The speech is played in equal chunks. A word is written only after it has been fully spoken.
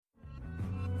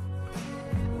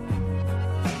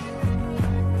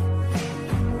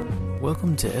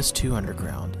Welcome to S2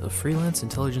 Underground, a freelance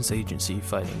intelligence agency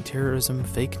fighting terrorism,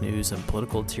 fake news, and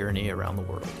political tyranny around the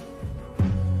world.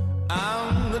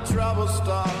 I'm the trouble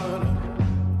starter,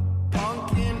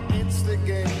 pumpkin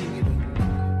instigator.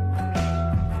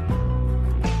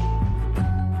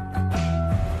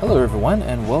 Hello everyone,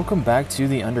 and welcome back to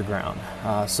the Underground.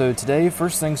 So today,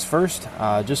 first things first,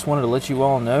 just wanted to let you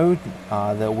all know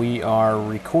that we are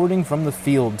recording from the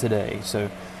field today.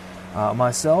 So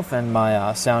myself and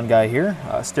my sound guy here,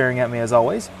 staring at me as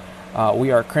always,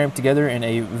 we are cramped together in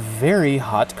a very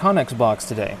hot Connex box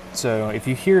today. So if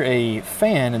you hear a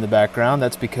fan in the background,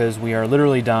 that's because we are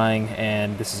literally dying,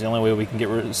 and this is the only way we can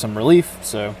get some relief.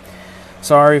 So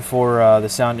sorry for the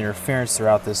sound interference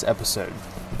throughout this episode.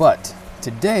 But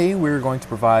today we're going to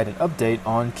provide an update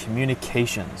on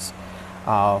communications.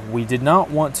 We did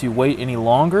not want to wait any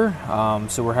longer,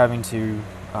 so we're having to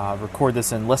record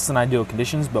this in less than ideal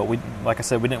conditions, but like I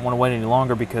said, we didn't want to wait any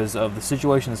longer because of the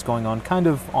situation that's going on kind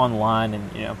of online,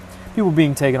 and people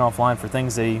being taken offline for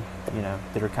things that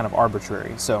are kind of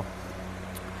arbitrary. So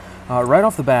right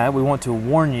off the bat, we want to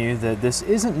warn you that this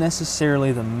isn't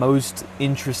necessarily the most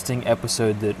interesting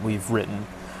episode that we've written.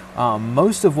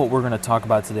 Most of what we're going to talk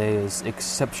about today is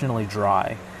exceptionally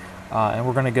dry, and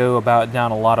we're going to go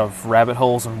down a lot of rabbit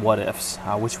holes and what-ifs,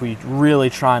 which we really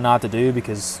try not to do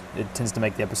because it tends to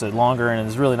make the episode longer and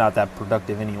is really not that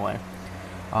productive anyway.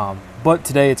 But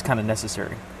today it's kind of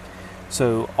necessary.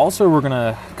 So also we're going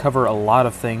to cover a lot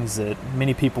of things that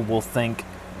many people will think,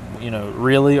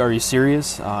 really, are you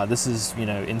serious? This is,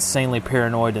 insanely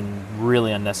paranoid and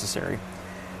really unnecessary.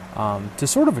 To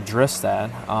sort of address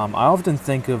that, I often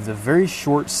think of the very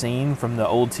short scene from the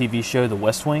old TV show The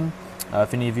West Wing,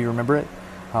 if any of you remember it.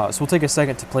 So we'll take a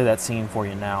second to play that scene for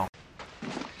you now.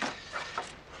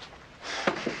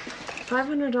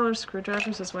 $500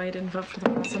 screwdrivers is why you didn't vote for the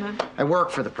president? I work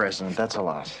for the president, that's a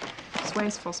lot. It's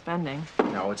wasteful spending.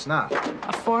 No, it's not.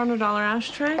 A $400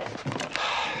 ashtray?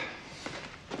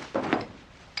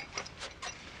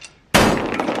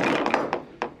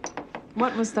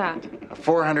 What was that? A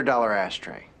 $400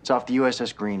 ashtray. It's off the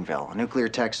USS Greenville, a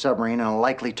nuclear-attack submarine and a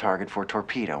likely target for a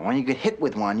torpedo. When you get hit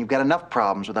with one, you've got enough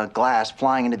problems without glass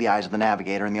flying into the eyes of the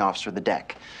navigator and the officer of the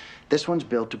deck. This one's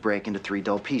built to break into 3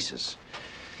 dull pieces.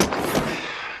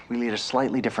 We lead a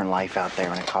slightly different life out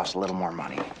there, and it costs a little more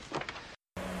money.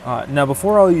 Now,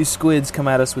 before all you squids come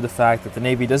at us with the fact that the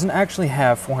Navy doesn't actually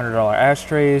have $400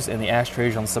 ashtrays, and the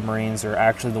ashtrays on submarines are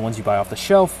actually the ones you buy off the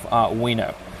shelf, we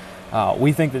know.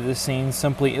 We think that this scene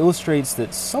simply illustrates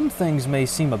that some things may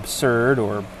seem absurd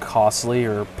or costly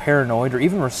or paranoid or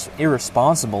even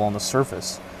irresponsible on the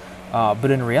surface. But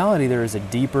in reality, there is a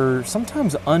deeper,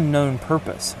 sometimes unknown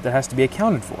purpose that has to be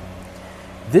accounted for.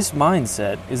 This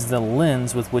mindset is the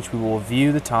lens with which we will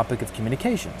view the topic of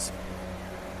communications.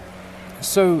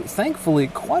 So, thankfully,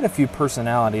 quite a few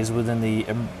personalities within the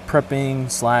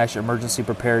prepping/emergency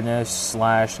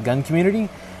preparedness/gun community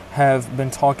have been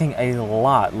talking a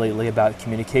lot lately about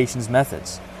communications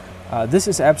methods. This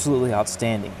is absolutely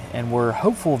outstanding, and we're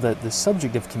hopeful that the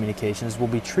subject of communications will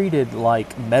be treated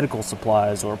like medical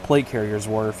supplies or plate carriers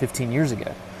were 15 years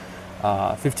ago.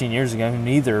 15 years ago,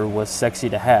 neither was sexy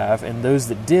to have, and those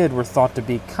that did were thought to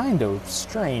be kind of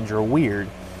strange or weird.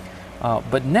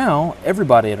 But now,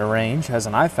 everybody at a range has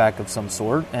an IFAK of some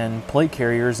sort, and plate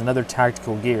carriers and other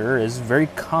tactical gear is very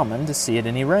common to see at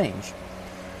any range.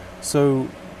 So,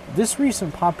 this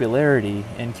recent popularity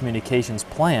in communications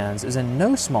plans is in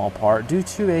no small part due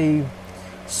to a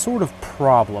sort of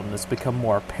problem that's become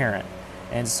more apparent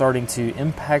and starting to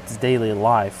impact daily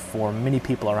life for many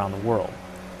people around the world.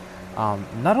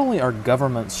 Not only are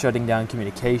governments shutting down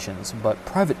communications, but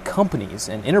private companies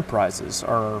and enterprises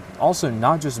are also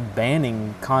not just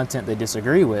banning content they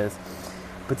disagree with,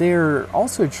 but they are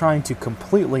also trying to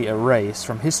completely erase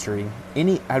from history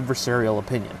any adversarial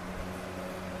opinion.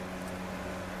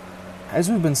 As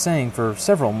we've been saying for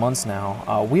several months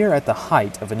now, we are at the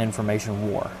height of an information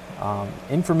war.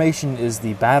 Information is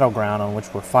the battleground on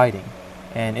which we're fighting,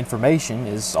 and information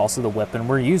is also the weapon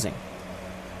we're using.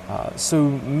 So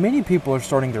many people are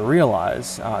starting to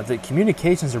realize that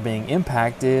communications are being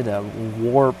impacted,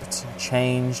 warped,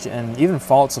 changed, and even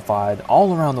falsified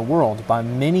all around the world by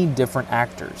many different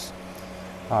actors.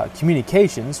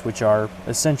 Communications, which are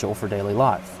essential for daily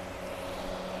life.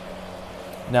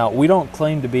 Now, we don't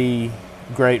claim to be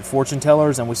great fortune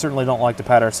tellers, and we certainly don't like to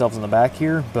pat ourselves on the back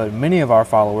here, but many of our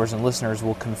followers and listeners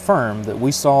will confirm that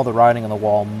we saw the writing on the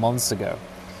wall months ago,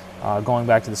 going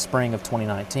back to the spring of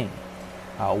 2019.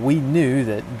 We knew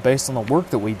that based on the work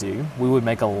that we do, we would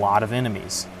make a lot of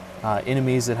enemies.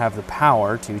 Enemies that have the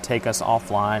power to take us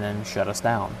offline and shut us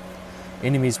down.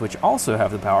 enemies which also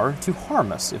have the power to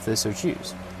harm us if they so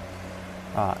choose.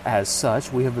 As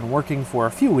such, we have been working for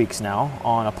a few weeks now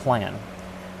on a plan.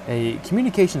 A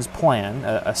communications plan,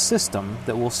 a system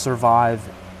that will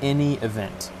survive any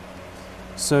event.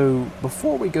 So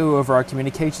before we go over our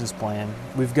communications plan,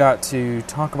 we've got to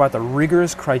talk about the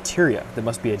rigorous criteria that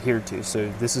must be adhered to. So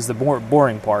this is the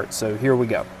boring part, so here we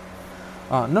go.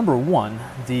 Number one,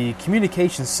 the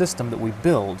communications system that we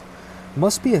build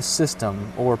must be a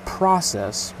system or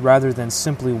process rather than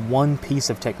simply one piece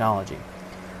of technology.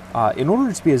 In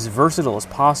order to be as versatile as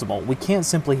possible, we can't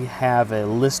simply have a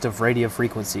list of radio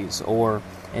frequencies or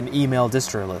an email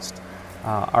distro list.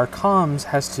 Our comms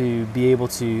has to be able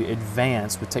to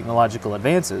advance with technological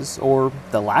advances, or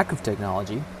the lack of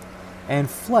technology, and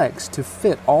flex to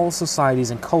fit all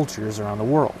societies and cultures around the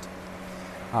world.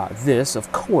 This,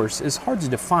 of course, is hard to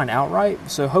define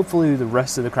outright, so hopefully the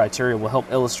rest of the criteria will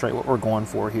help illustrate what we're going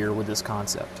for here with this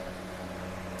concept.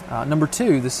 Number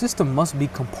two, the system must be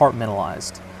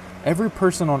compartmentalized. Every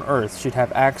person on Earth should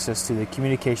have access to the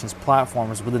communications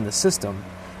platforms within the system,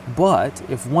 but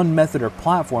if one method or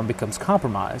platform becomes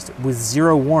compromised, with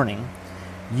zero warning,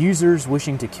 users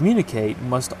wishing to communicate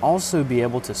must also be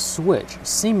able to switch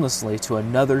seamlessly to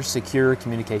another secure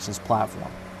communications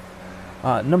platform.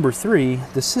 Number three,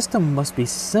 the system must be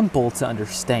simple to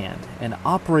understand and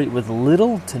operate with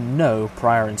little to no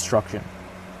prior instruction.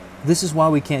 This is why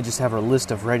we can't just have a list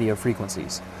of radio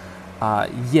frequencies.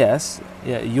 Yes,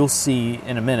 you'll see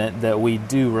in a minute that we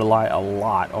do rely a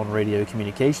lot on radio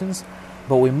communications,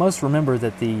 but we must remember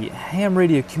that the ham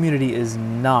radio community is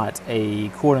not a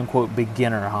quote-unquote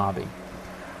beginner hobby.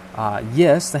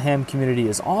 Yes, the ham community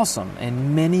is awesome,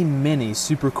 and many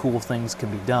super cool things can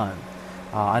be done.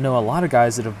 I know a lot of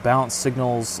guys that have bounced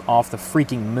signals off the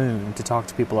freaking moon to talk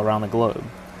to people around the globe.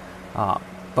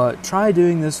 But try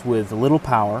doing this with little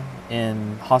power,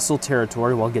 in hostile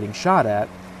territory while getting shot at,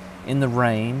 in the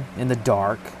rain, in the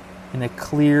dark, in a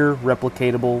clear,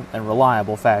 replicatable, and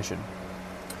reliable fashion.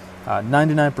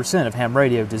 99% of ham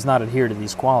radio does not adhere to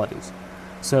these qualities.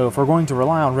 So if we're going to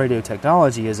rely on radio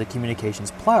technology as a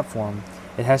communications platform,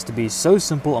 it has to be so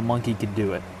simple a monkey could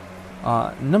do it.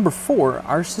 Number four,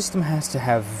 our system has to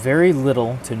have very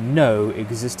little to no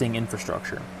existing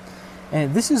infrastructure.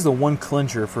 And this is the one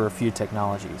clincher for a few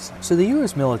technologies. So the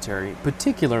U.S. military,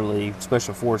 particularly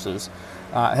Special Forces,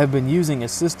 have been using a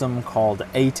system called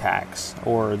ATACS,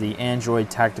 or the Android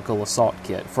Tactical Assault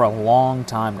Kit, for a long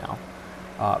time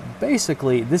now.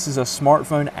 Basically, this is a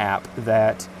smartphone app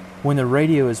that, when the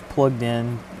radio is plugged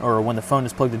in, or when the phone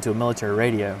is plugged into a military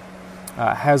radio,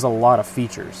 has a lot of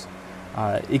features.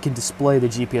 It can display the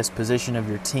GPS position of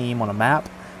your team on a map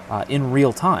in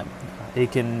real time.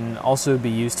 It can also be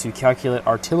used to calculate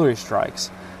artillery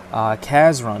strikes,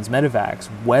 CAS runs, medevacs,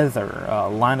 weather,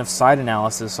 line of sight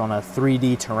analysis on a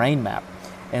 3D terrain map,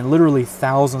 and literally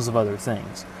thousands of other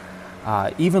things.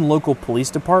 Even local police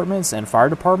departments and fire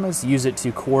departments use it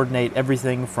to coordinate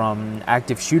everything from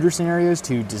active shooter scenarios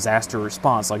to disaster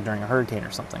response, like during a hurricane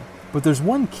or something. But there's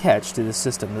one catch to this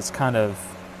system that's kind of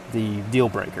the deal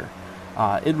breaker.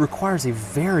 It requires a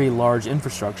very large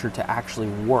infrastructure to actually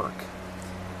work.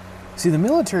 See, the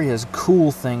military has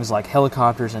cool things like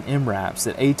helicopters and MRAPs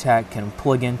that ATAC can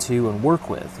plug into and work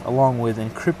with, along with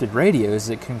encrypted radios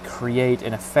that can create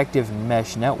an effective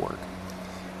mesh network.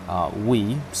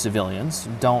 We, civilians,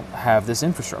 don't have this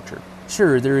infrastructure.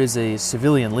 Sure, there is a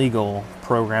civilian legal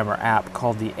program or app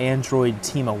called the Android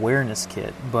Team Awareness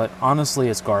Kit, but honestly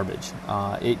it's garbage.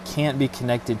 It can't be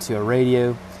connected to a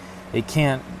radio, it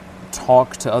can't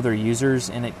talk to other users,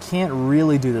 and it can't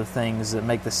really do the things that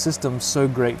make the system so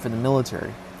great for the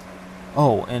military.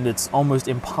 Oh, and it's almost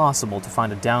impossible to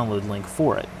find a download link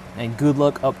for it, and good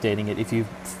luck updating it if you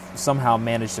somehow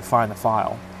manage to find the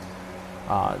file.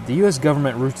 The US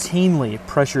government routinely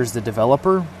pressures the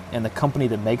developer and the company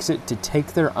that makes it to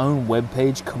take their own web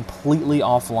page completely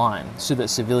offline so that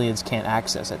civilians can't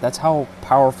access it. That's how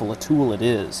powerful a tool it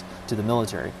is to the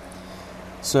military.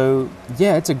 So,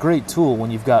 yeah, it's a great tool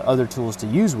when you've got other tools to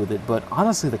use with it, but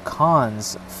honestly the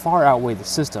cons far outweigh the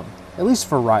system, at least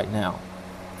for right now.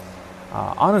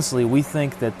 Honestly, we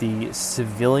think that the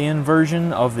civilian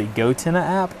version of the Gotenna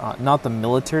app, not the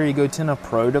military Gotenna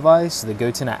Pro device, the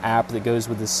Gotenna app that goes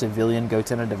with the civilian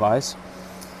Gotenna device,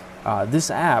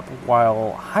 this app,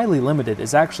 while highly limited,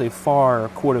 is actually far,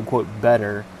 quote-unquote,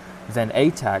 better than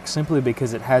ATAC simply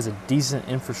because it has a decent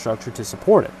infrastructure to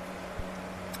support it.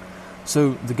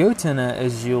 So the Gotenna,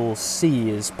 as you'll see,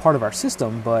 is part of our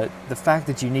system, but the fact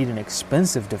that you need an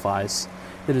expensive device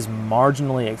that is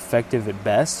marginally effective at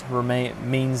best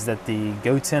means that the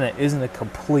GoTenna isn't a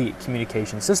complete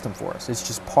communication system for us. It's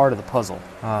just part of the puzzle.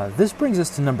 This brings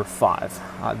us to number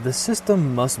 5. The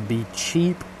system must be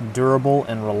cheap, durable,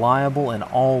 and reliable in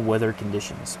all weather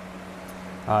conditions.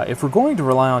 If we're going to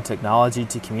rely on technology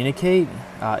to communicate,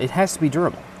 it has to be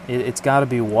durable. It's got to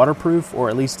be waterproof, or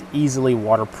at least easily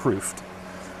waterproofed.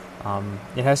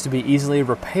 It has to be easily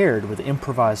repaired with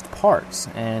improvised parts,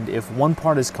 and if one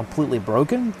part is completely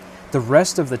broken, the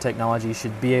rest of the technology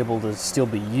should be able to still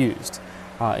be used.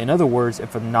 In other words,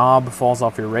 if a knob falls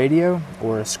off your radio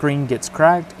or a screen gets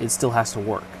cracked, it still has to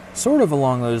work. Sort of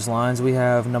along those lines, we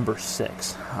have number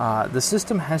 6. The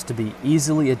system has to be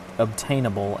easily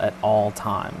obtainable at all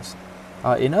times.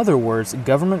 In other words,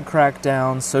 government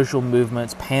crackdowns, social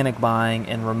movements, panic buying,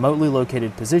 and remotely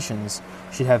located positions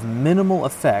should have minimal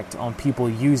effect on people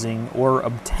using or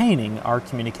obtaining our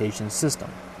communication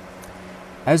system.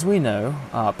 As we know,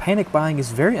 panic buying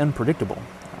is very unpredictable,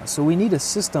 so we need a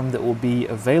system that will be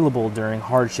available during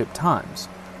hardship times.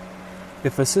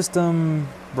 If a system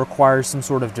requires some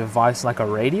sort of device like a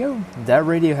radio, that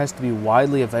radio has to be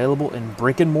widely available in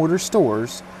brick-and-mortar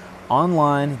stores,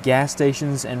 online, gas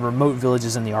stations, and remote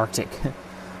villages in the Arctic.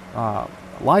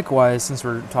 Likewise, since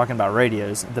we're talking about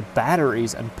radios, the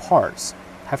batteries and parts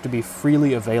have to be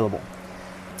freely available.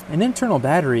 An internal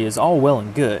battery is all well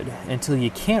and good until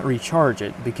you can't recharge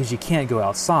it because you can't go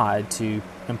outside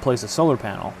and place a solar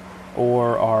panel,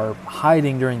 or are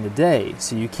hiding during the day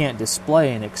so you can't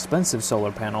display an expensive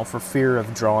solar panel for fear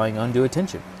of drawing undue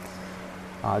attention.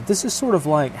 This is sort of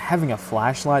like having a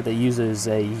flashlight that uses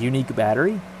a unique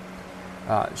battery.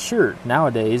 Sure,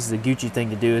 nowadays the Gucci thing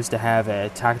to do is to have a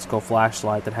tactical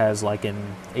flashlight that has like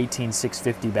an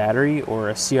 18650 battery or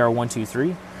a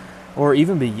CR123, or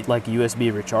even be like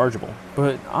USB rechargeable.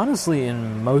 But honestly,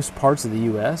 in most parts of the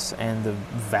US and the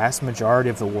vast majority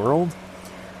of the world,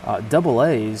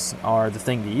 AA's are the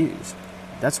thing to use.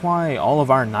 That's why all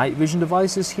of our night vision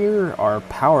devices here are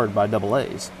powered by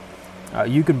AA's.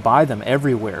 You can buy them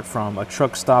everywhere, from a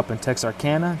truck stop in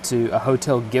Texarkana to a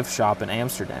hotel gift shop in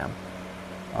Amsterdam.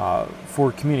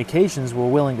 For communications, we're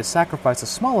willing to sacrifice a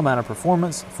small amount of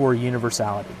performance for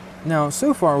universality. Now,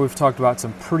 so far we've talked about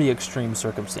some pretty extreme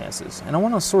circumstances, and I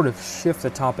want to sort of shift the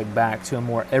topic back to a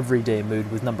more everyday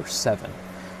mood with number 7,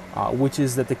 which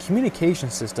is that the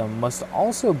communication system must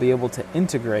also be able to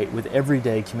integrate with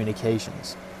everyday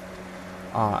communications.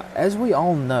 As we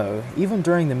all know, even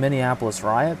during the Minneapolis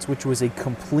riots, which was a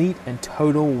complete and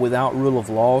total without rule of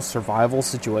law survival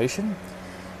situation,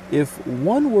 if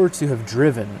one were to have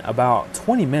driven about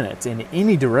 20 minutes in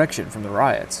any direction from the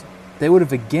riots, they would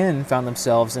have again found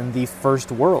themselves in the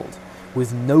first world,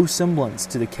 with no semblance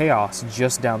to the chaos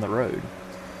just down the road.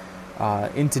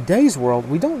 In today's world,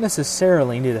 we don't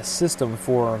necessarily need a system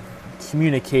for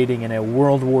communicating in a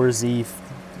World War Z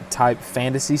type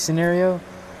fantasy scenario,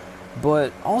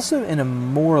 but also in a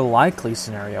more likely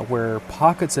scenario where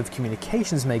pockets of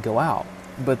communications may go out,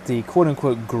 but the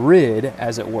quote-unquote grid,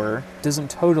 as it were, doesn't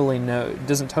totally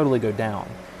go down.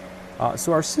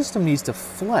 So our system needs to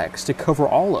flex to cover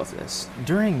all of this.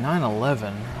 During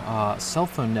 9/11, cell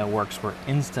phone networks were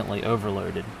instantly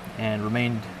overloaded and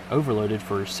remained overloaded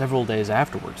for several days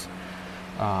afterwards.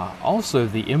 Also,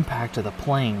 the impact of the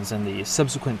planes and the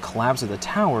subsequent collapse of the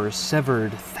towers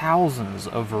severed thousands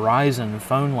of Verizon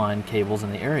phone line cables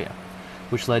in the area,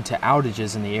 which led to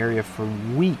outages in the area for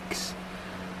weeks.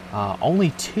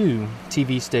 Only 2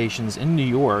 TV stations in New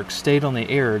York stayed on the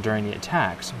air during the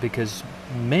attacks because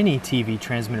many TV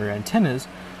transmitter antennas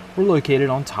were located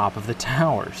on top of the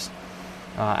towers.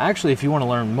 Actually, if you want to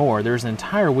learn more, there's an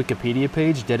entire Wikipedia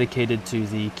page dedicated to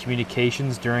the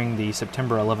communications during the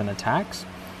September 11 attacks,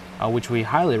 which we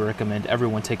highly recommend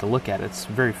everyone take a look at. It's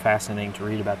very fascinating to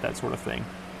read about that sort of thing.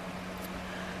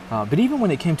 But even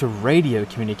when it came to radio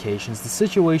communications, the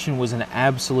situation was an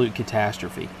absolute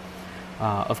catastrophe.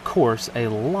 Of course, a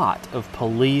lot of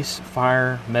police,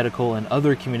 fire, medical, and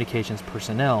other communications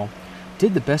personnel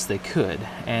did the best they could,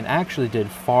 and actually did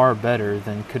far better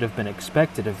than could have been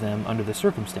expected of them under the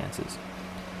circumstances.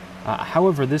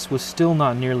 However, this was still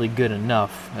not nearly good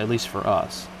enough, at least for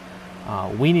us.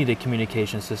 We need a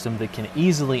communication system that can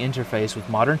easily interface with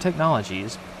modern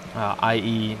technologies,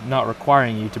 i.e. not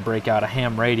requiring you to break out a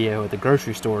ham radio at the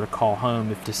grocery store to call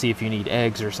home to see if you need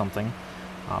eggs or something.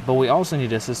 But we also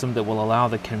need a system that will allow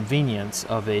the convenience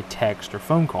of a text or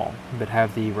phone call, but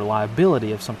have the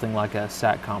reliability of something like a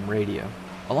SATCOM radio.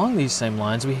 Along these same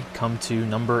lines, we come to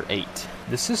number 8.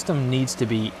 The system needs to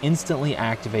be instantly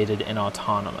activated and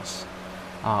autonomous.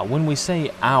 When we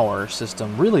say our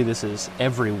system, really this is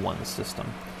everyone's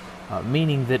system.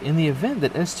 meaning that in the event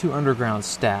that S2 Underground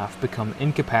staff become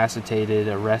incapacitated,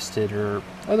 arrested, or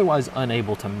otherwise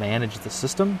unable to manage the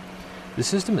system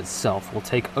itself will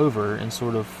take over and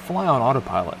sort of fly on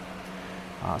autopilot.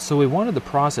 So we wanted the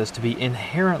process to be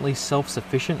inherently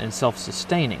self-sufficient and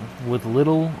self-sustaining, with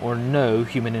little or no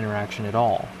human interaction at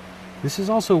all. This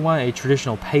is also why a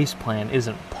traditional PACE plan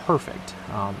isn't perfect.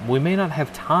 We may not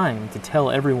have time to tell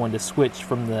everyone to switch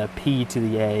from the P to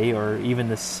the A or even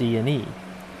the C and E.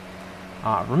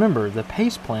 Remember, the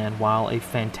PACE plan, while a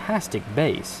fantastic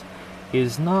base,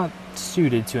 is not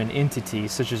suited to an entity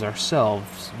such as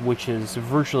ourselves, which has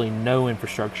virtually no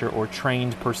infrastructure or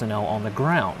trained personnel on the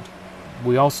ground.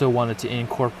 We also wanted to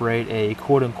incorporate a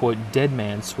quote-unquote dead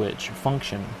man switch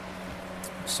function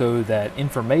so that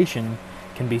information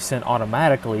can be sent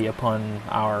automatically upon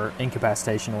our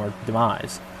incapacitation or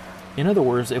demise. In other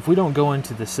words, if we don't go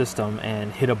into the system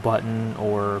and hit a button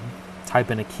or type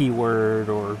in a keyword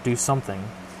or do something,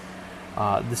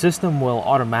 the system will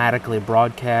automatically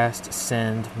broadcast,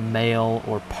 send, mail,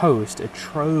 or post a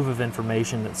trove of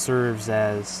information that serves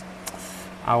as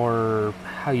our,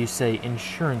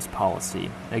 insurance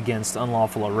policy against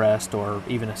unlawful arrest or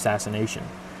even assassination.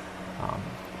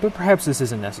 But perhaps this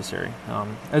isn't necessary.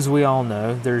 As we all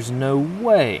know, there's no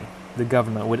way the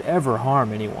government would ever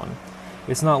harm anyone.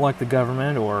 It's not like the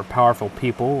government or powerful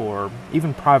people or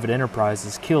even private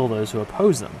enterprises kill those who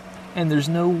oppose them. And there's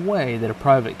no way that a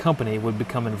private company would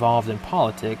become involved in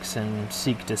politics and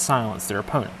seek to silence their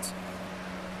opponents.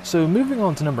 So moving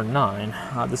on to number 9,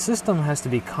 the system has to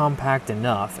be compact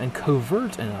enough and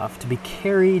covert enough to be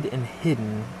carried and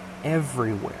hidden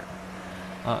everywhere.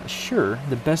 Sure,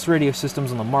 the best radio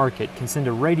systems on the market can send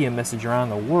a radio message around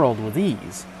the world with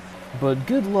ease, but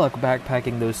good luck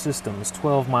backpacking those systems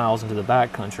 12 miles into the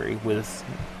backcountry with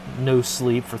no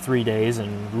sleep for 3 days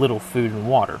and little food and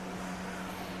water.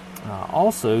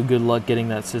 Also, good luck getting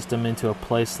that system into a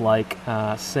place like,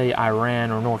 say, Iran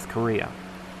or North Korea.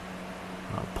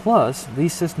 Plus,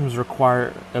 these systems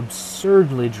require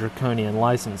absurdly draconian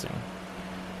licensing.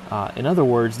 In other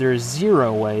words, there is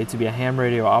zero way to be a ham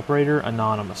radio operator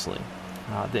anonymously.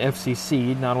 The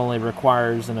FCC not only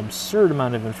requires an absurd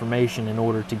amount of information in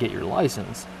order to get your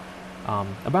license,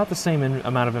 about the same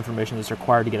amount of information that's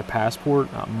required to get a passport,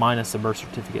 minus a birth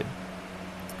certificate.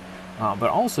 But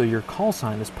also your call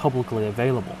sign is publicly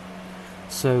available.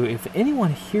 So if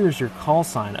anyone hears your call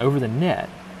sign over the net,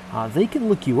 they can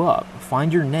look you up,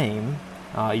 find your name,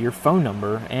 your phone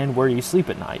number, and where you sleep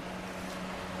at night.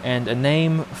 And a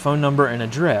name, phone number, and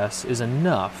address is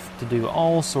enough to do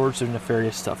all sorts of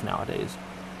nefarious stuff nowadays.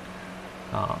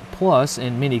 Plus,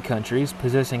 in many countries,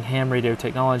 possessing ham radio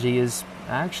technology is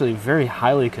actually very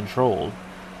highly controlled.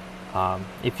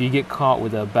 If you get caught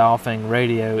with a Baofeng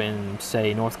radio in,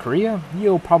 say, North Korea,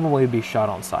 you'll probably be shot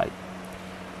on sight.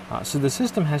 So the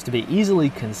system has to be easily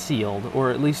concealed,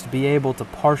 or at least be able to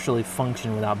partially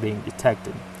function without being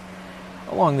detected.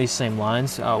 Along these same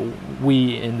lines,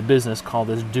 we in the business call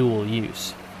this dual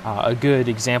use. A good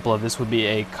example of this would be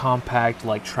a compact,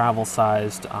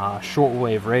 travel-sized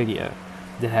shortwave radio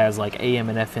that has AM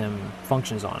and FM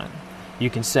functions on it. You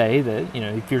can say that,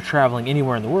 if you're traveling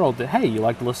anywhere in the world, that, hey, you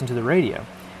like to listen to the radio.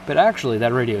 But actually,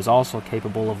 that radio is also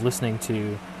capable of listening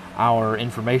to our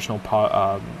informational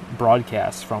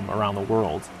broadcasts from around the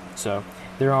world. So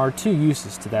there are two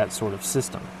uses to that sort of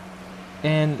system.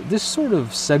 And this sort of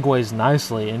segues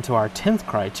nicely into our 10th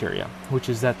criteria, which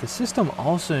is that the system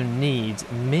also needs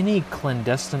many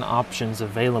clandestine options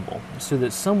available so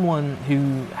that someone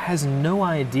who has no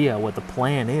idea what the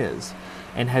plan is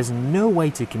and has no way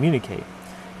to communicate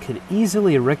could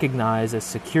easily recognize a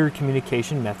secure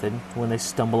communication method when they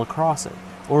stumble across it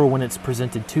or when it's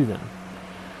presented to them.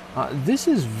 This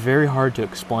is very hard to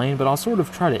explain, but I'll sort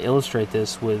of try to illustrate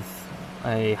this with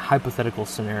a hypothetical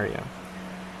scenario.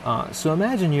 So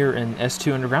imagine you're an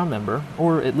S2 Underground member,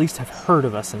 or at least have heard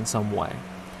of us in some way.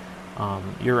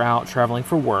 You're out traveling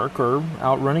for work, or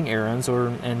out running errands,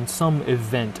 and some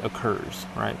event occurs,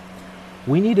 right?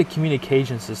 We need a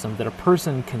communication system that a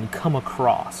person can come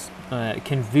across,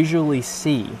 can visually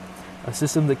see, a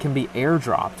system that can be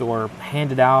airdropped or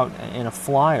handed out in a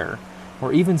flyer,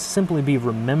 or even simply be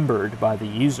remembered by the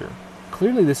user.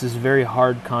 Clearly this is a very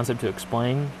hard concept to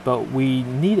explain, but we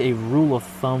need a rule of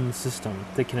thumb system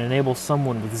that can enable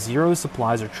someone with zero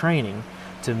supplies or training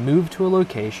to move to a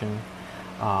location,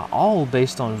 all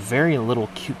based on very little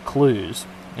clues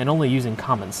and only using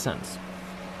common sense.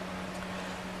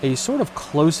 A sort of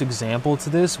close example to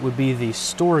this would be the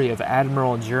story of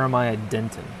Admiral Jeremiah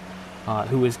Denton,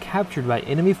 who was captured by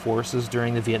enemy forces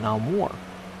during the Vietnam War.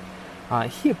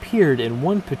 He appeared in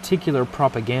one particular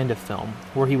propaganda film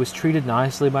where he was treated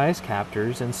nicely by his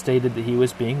captors and stated that he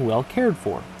was being well cared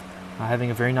for, having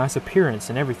a very nice appearance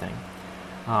and everything.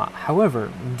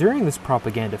 However, during this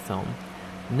propaganda film,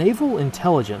 naval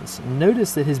intelligence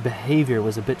noticed that his behavior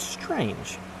was a bit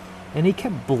strange, and he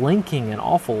kept blinking an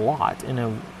awful lot in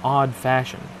an odd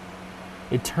fashion.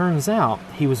 It turns out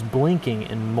he was blinking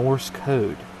in Morse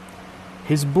code.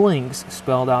 His blinks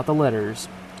spelled out the letters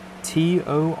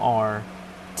Torture,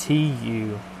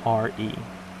 the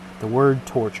word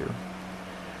torture.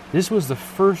 This was the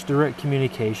first direct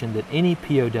communication that any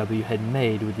POW had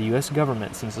made with the U.S.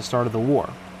 government since the start of the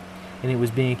war, and it was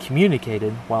being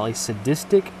communicated while a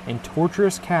sadistic and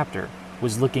torturous captor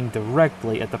was looking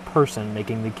directly at the person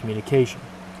making the communication.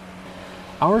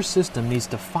 Our system needs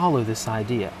to follow this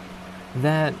idea,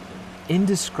 that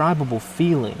indescribable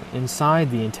feeling inside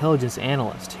the intelligence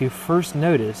analyst who first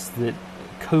noticed that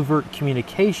covert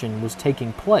communication was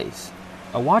taking place.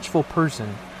 A watchful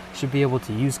person should be able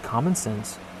to use common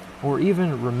sense or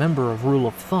even remember a rule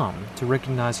of thumb to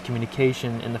recognize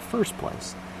communication in the first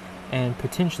place and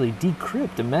potentially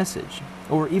decrypt a message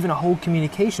or even a whole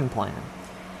communication plan.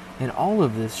 And all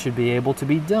of this should be able to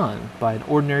be done by an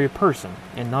ordinary person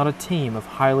and not a team of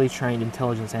highly trained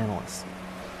intelligence analysts.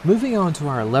 Moving on to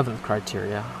our 11th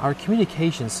criteria, our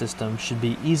communication system should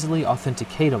be easily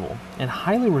authenticatable and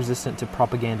highly resistant to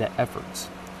propaganda efforts.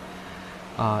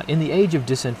 In the age of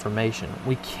disinformation,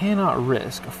 we cannot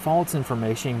risk false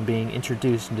information being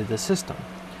introduced into the system,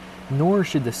 nor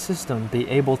should the system be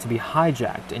able to be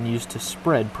hijacked and used to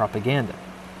spread propaganda.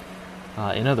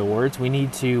 In other words, we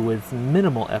need to, with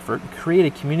minimal effort, create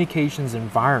a communications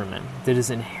environment that is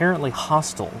inherently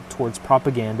hostile towards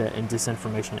propaganda and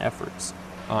disinformation efforts.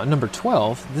 Number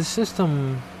 12,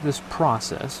 this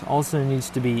process also needs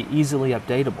to be easily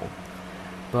updatable.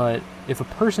 But if a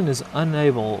person is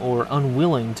unable or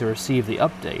unwilling to receive the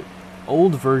update,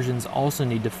 old versions also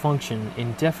need to function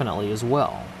indefinitely as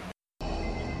well.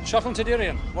 Shuttle to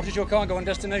Dirian. What is your cargo and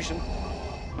destination?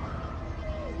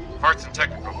 Parts and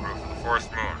technical crew for the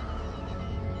Forest Moon.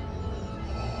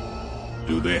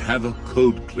 Do they have a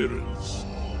code clearance?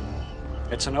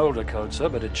 It's an older code, sir,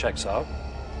 but it checks out.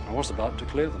 I was about to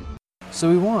clear them. So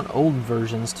we want old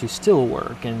versions to still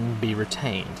work and be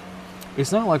retained.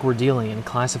 It's not like we're dealing in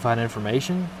classified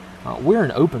information. We're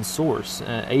an open source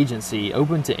agency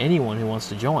open to anyone who wants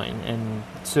to join, and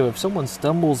so if someone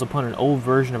stumbles upon an old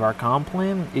version of our comm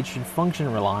plan, it should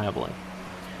function reliably.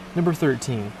 Number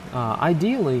 13,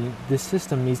 ideally, this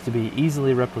system needs to be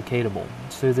easily replicatable,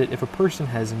 so that if a person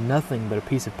has nothing but a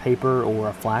piece of paper or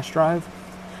a flash drive,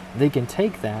 they can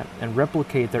take that and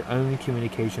replicate their own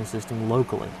communication system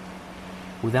locally,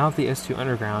 without the S2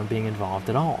 Underground being involved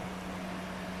at all.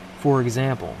 For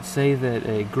example, say that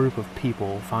a group of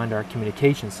people find our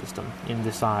communication system and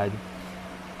decide,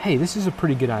 hey, this is a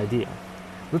pretty good idea.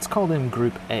 Let's call them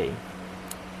Group A.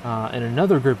 And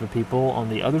another group of people on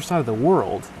the other side of the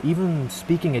world, even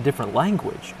speaking a different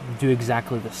language, do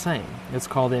exactly the same. Let's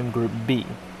call them Group B.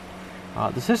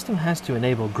 The system has to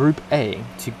enable Group A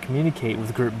to communicate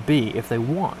with Group B if they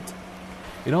want.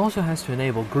 It also has to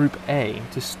enable Group A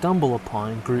to stumble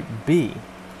upon Group B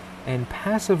and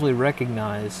passively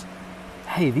recognize,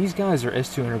 hey, these guys are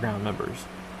S2 Underground members.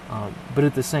 But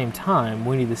at the same time,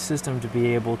 we need the system to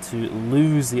be able to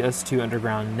lose the S2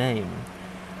 Underground name,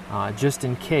 just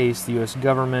in case the U.S.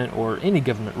 government, or any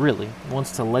government really,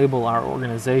 wants to label our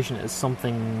organization as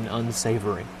something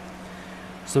unsavory.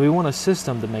 So we want a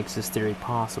system that makes this theory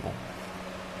possible.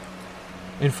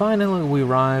 And finally, we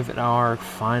arrive at our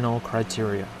final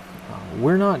criteria.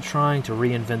 We're not trying to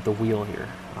reinvent the wheel here.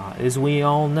 As we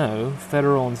all know,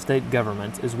 federal and state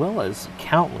governments, as well as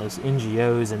countless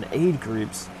NGOs and aid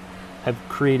groups, have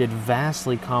created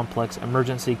vastly complex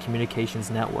emergency communications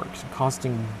networks,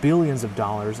 costing billions of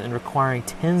dollars and requiring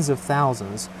tens of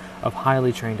thousands of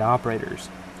highly trained operators.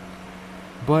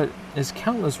 But as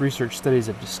countless research studies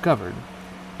have discovered,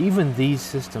 even these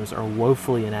systems are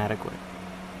woefully inadequate.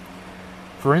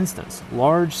 For instance,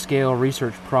 large-scale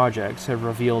research projects have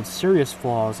revealed serious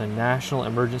flaws in national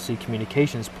emergency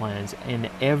communications plans in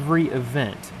every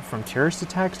event, from terrorist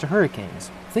attacks to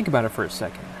hurricanes. Think about it for a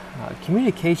second.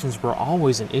 Communications were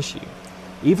always an issue,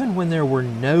 even when there were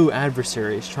no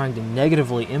adversaries trying to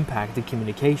negatively impact the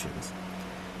communications.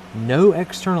 No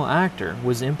external actor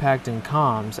was impacting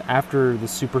comms after the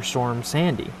Superstorm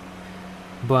Sandy,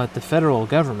 but the federal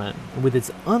government, with its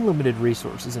unlimited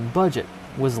resources and budget,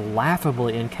 was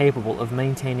laughably incapable of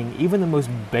maintaining even the most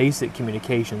basic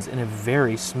communications in a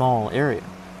very small area.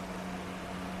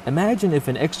 Imagine if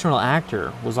an external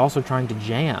actor was also trying to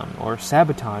jam or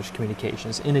sabotage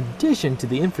communications in addition to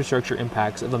the infrastructure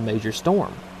impacts of a major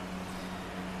storm.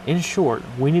 In short,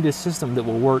 we need a system that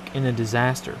will work in a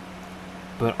disaster,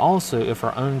 but also if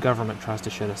our own government tries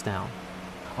to shut us down.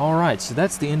 Alright, so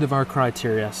that's the end of our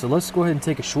criteria, so let's go ahead and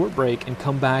take a short break and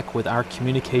come back with our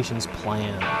communications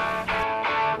plan.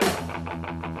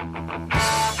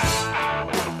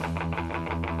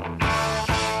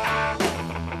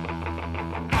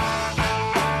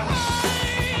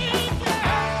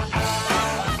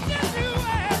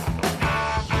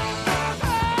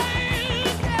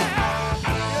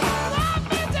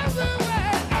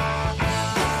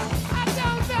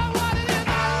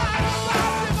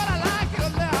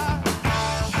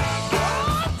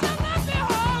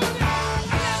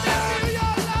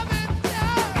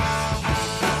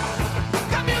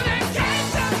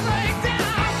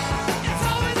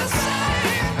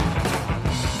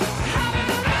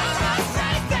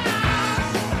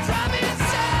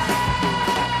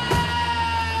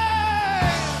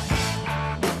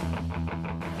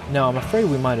 Now, I'm afraid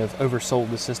we might have oversold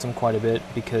the system quite a bit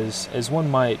because, as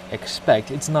one might expect,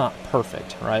 it's not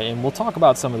perfect, right? And we'll talk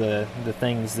about some of the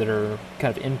things that are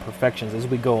kind of imperfections as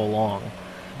we go along.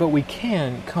 But we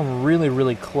can come really,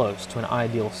 really close to an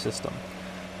ideal system.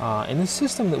 And the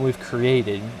system that we've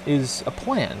created is a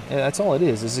plan. That's all it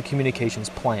is a communications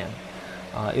plan.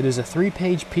 It is a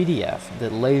 3-page PDF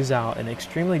that lays out an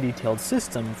extremely detailed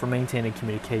system for maintaining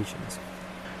communications.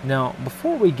 Now,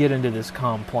 before we get into this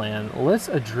comm plan, let's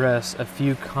address a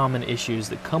few common issues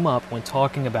that come up when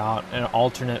talking about an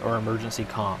alternate or emergency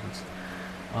comms.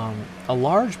 A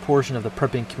large portion of the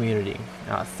prepping community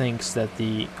thinks that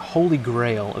the holy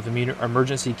grail of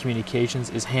emergency communications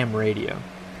is ham radio.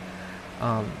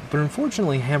 But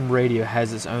unfortunately, ham radio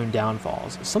has its own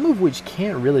downfalls, some of which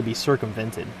can't really be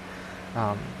circumvented.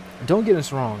 Don't get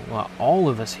us wrong, all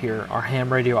of us here are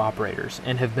ham radio operators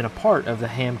and have been a part of the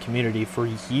ham community for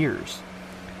years.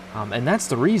 And that's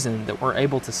the reason that we're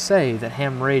able to say that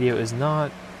ham radio is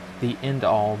not the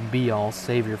end-all, be-all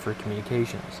savior for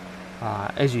communications.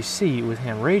 As you see, with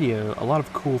ham radio, a lot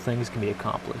of cool things can be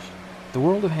accomplished. The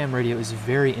world of ham radio is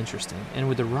very interesting, and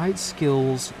with the right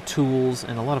skills, tools,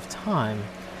 and a lot of time,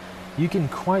 you can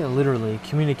quite literally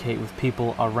communicate with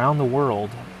people around the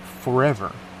world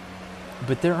forever.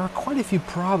 But there are quite a few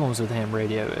problems with ham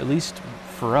radio, at least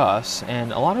for us,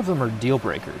 and a lot of them are deal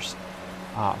breakers.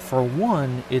 For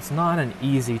one, it's not an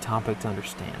easy topic to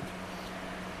understand.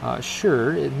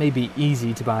 Sure, it may be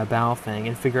easy to buy a Baofeng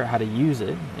and figure out how to use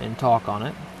it and talk on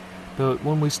it, but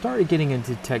when we started getting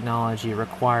into technology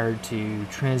required to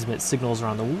transmit signals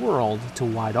around the world to a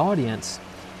wide audience,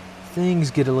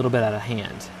 things get a little bit out of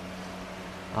hand.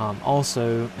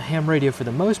 Also, ham radio for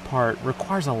the most part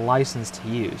requires a license to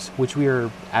use, which we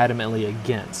are adamantly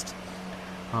against,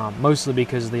 mostly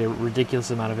because of the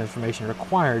ridiculous amount of information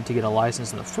required to get a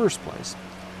license in the first place,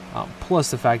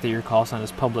 plus the fact that your call sign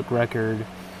is public record,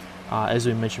 as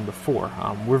we mentioned before.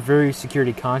 We're very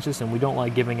security conscious and we don't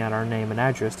like giving out our name and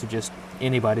address to just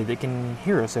anybody that can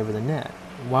hear us over the net.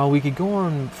 While we could go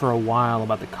on for a while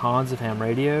about the cons of ham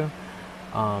radio,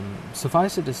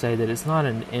 suffice it to say that it's not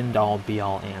an end-all,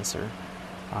 be-all answer.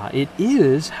 It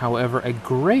is, however, a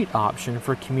great option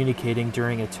for communicating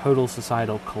during a total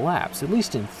societal collapse, at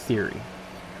least in theory.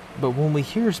 But when we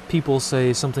hear people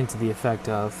say something to the effect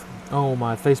of, "Oh,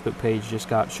 my Facebook page just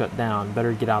got shut down,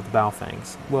 better get out the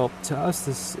Baofengs," well, to us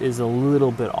this is a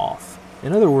little bit off.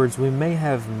 In other words, we may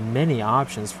have many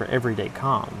options for everyday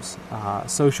comms,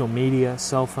 social media,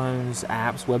 cell phones,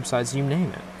 apps, websites, you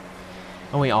name it.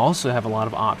 And we also have a lot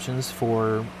of options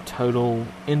for total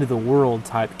end-of-the-world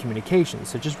type communications,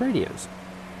 such as radios.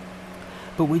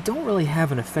 But we don't really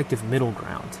have an effective middle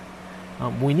ground.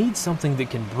 We need something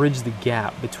that can bridge the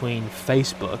gap between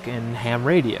Facebook and ham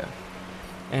radio.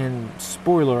 And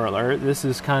spoiler alert, this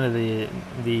is kind of the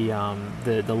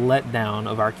letdown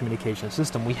of our communication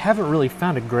system. We haven't really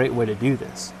found a great way to do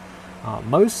this,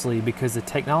 mostly because the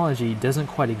technology doesn't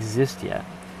quite exist yet.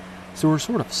 So we're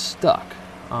sort of stuck.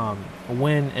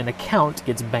 When an account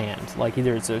gets banned, like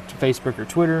either it's a Facebook or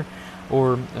Twitter,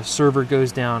 or a server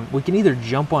goes down, we can either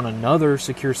jump on another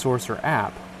secure source or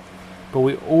app, but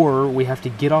we have to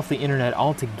get off the internet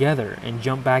altogether and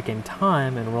jump back in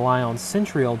time and rely on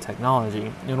century-old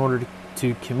technology in order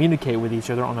to communicate with each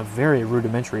other on a very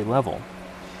rudimentary level.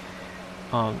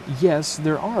 Yes,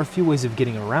 there are a few ways of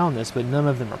getting around this, but none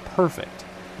of them are perfect.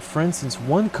 For instance,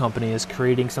 one company is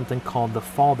creating something called the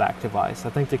fallback device. I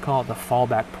think they call it the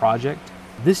fallback project.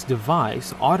 This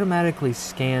device automatically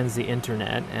scans the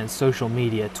internet and social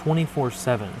media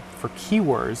 24/7 for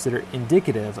keywords that are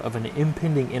indicative of an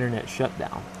impending internet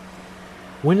shutdown.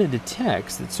 When it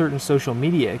detects that certain social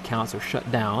media accounts are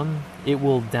shut down, it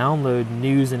will download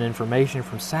news and information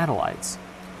from satellites.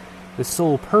 The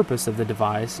sole purpose of the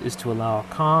device is to allow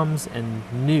comms and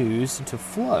news to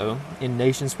flow in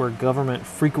nations where government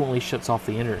frequently shuts off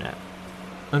the internet.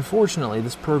 Unfortunately,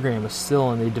 this program is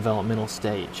still in the developmental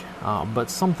stage,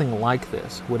 but something like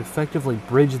this would effectively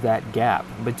bridge that gap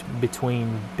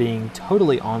between being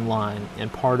totally online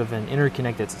and part of an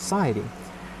interconnected society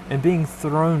and being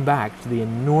thrown back to the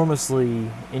enormously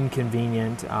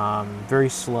inconvenient, very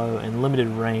slow, and limited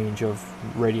range of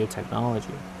radio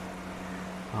technology.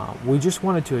 We just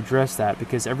wanted to address that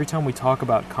because every time we talk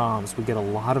about comms, we get a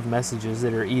lot of messages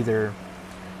that are either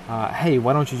hey,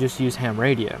 why don't you just use ham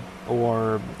radio?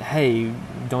 Or, hey,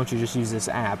 don't you just use this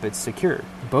app? It's secure.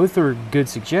 Both are good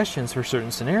suggestions for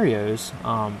certain scenarios,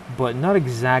 but not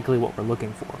exactly what we're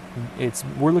looking for.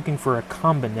 We're looking for a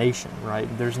combination, right?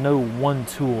 There's no one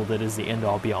tool that is the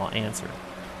end-all, be-all answer.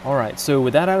 All right, so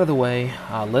with that out of the way,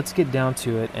 let's get down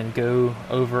to it and go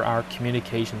over our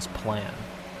communications plan.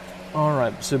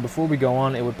 Alright, so before we go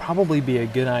on, it would probably be a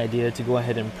good idea to go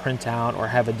ahead and print out or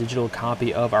have a digital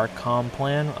copy of our comm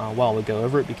plan while we go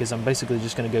over it, because I'm basically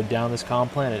just going to go down this comm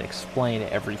plan and explain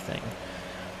everything.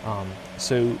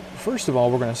 So first of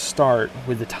all, we're going to start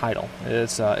with the title.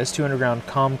 It's S2 Underground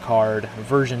Comm Card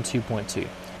version 2.2.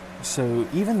 So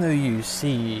even though you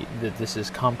see that this is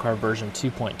Comm Card version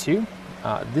 2.2,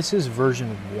 this is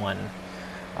version 1.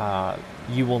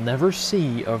 You will never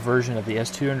see a version of the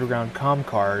S2 Underground Comm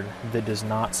Card that does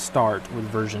not start with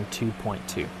version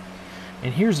 2.2.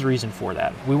 And here's the reason for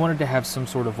that. We wanted to have some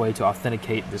sort of way to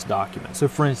authenticate this document. So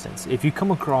for instance, if you come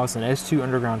across an S2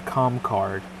 Underground Comm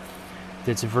Card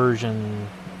that's version,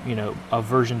 a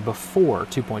version before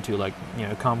 2.2, like,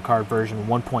 Comm Card version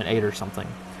 1.8 or something,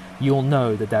 you'll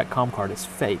know that that Comm Card is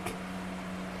fake.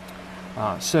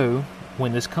 So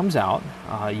when this comes out,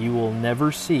 you will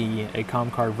never see a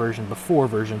Comm Card version before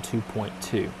version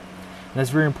 2.2. And that's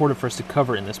very important for us to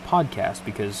cover in this podcast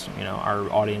because,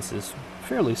 our audience is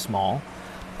fairly small.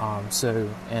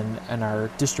 And our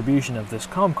distribution of this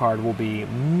Comm Card will be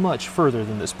much further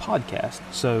than this podcast.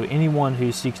 So anyone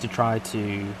who seeks to try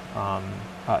to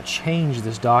change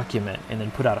this document and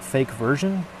then put out a fake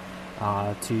version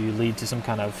to lead to some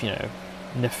kind of,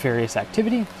 nefarious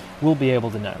activity, will be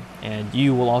able to know. And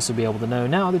you will also be able to know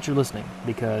now that you're listening,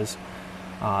 because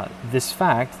this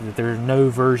fact that there are no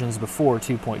versions before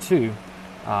 2.2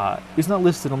 is not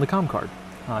listed on the Comm Card.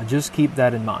 Just keep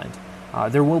that in mind.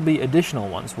 There will be additional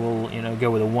ones. We'll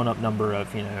go with a one-up number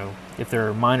of, if there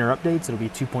are minor updates, it'll be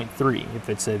 2.3. If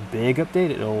it's a big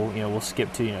update, we'll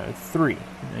skip to 3,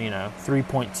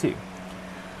 3.2.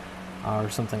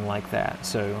 Or something like that.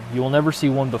 So you will never see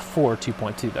one before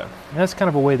 2.2 though. And that's kind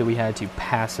of a way that we had to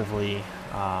passively,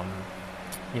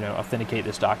 authenticate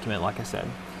this document, like I said.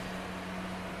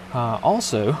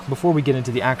 Also, before we get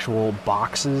into the actual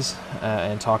boxes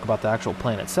and talk about the actual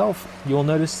plan itself, you'll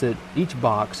notice that each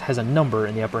box has a number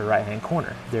in the upper right-hand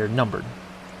corner. They're numbered,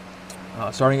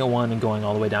 starting at 1 and going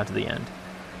all the way down to the end.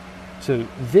 So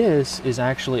this is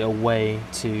actually a way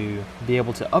to be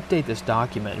able to update this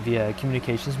document via a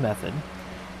communications method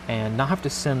and not have to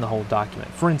send the whole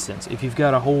document. For instance, if you've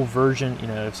got a whole version,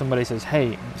 if somebody says,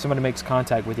 hey, somebody makes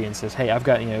contact with you and says, hey, I've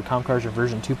got, Comm Card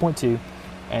version 2.2,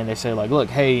 and they say, like, look,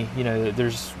 hey,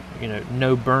 there's,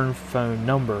 no burn phone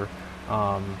number.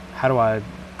 How do I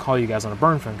call you guys on a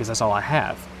burn phone? Because that's all I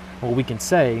have. Well, we can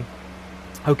say,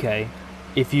 okay,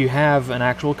 if you have an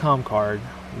actual Comm Card,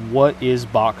 what is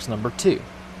box number 2?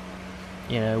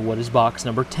 What is box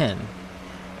number 10?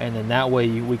 And then that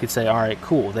way we could say, all right,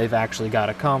 cool, they've actually got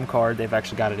a Comm Card, they've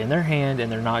actually got it in their hand, and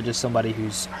they're not just somebody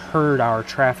who's heard our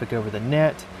traffic over the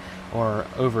net or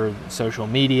over social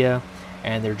media,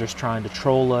 and they're just trying to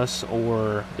troll us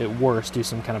or, at worst, do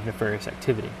some kind of nefarious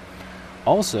activity.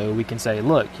 Also, we can say,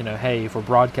 look, hey, if we're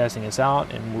broadcasting this out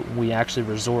and we actually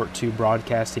resort to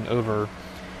broadcasting over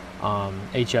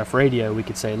HF radio, we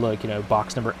could say, look,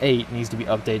 box number 8 needs to be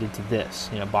updated to this.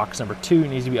 Box number 2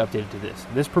 needs to be updated to this.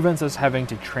 This prevents us having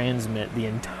to transmit the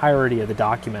entirety of the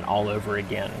document all over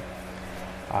again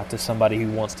to somebody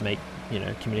who wants to make,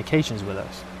 communications with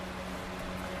us.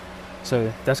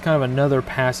 So that's kind of another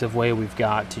passive way we've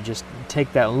got to just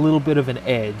take that little bit of an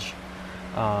edge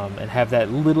and have that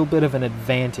little bit of an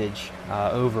advantage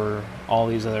over all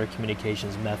these other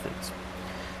communications methods.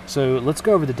 So let's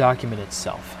go over the document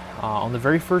itself. On the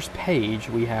very first page,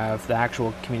 we have the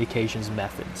actual communications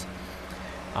methods.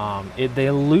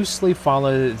 They loosely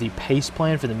follow the PACE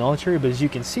plan for the military, but as you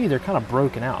can see, they're kind of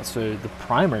broken out. So the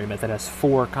primary method has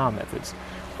 4 comm methods.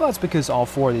 Well, that's because all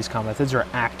 4 of these comm methods are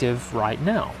active right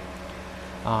now.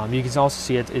 You can also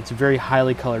see it's a very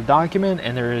highly colored document,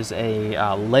 and there is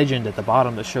a legend at the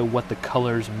bottom to show what the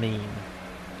colors mean.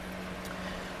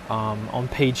 On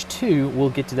page 2, we'll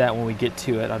get to that when we get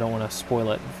to it. I don't want to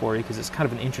spoil it for you because it's kind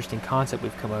of an interesting concept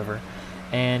we've come over.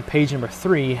 And page number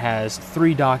 3 has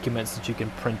 3 documents that you can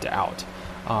print out.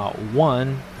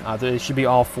 One, they should be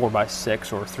all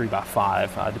 4x6 or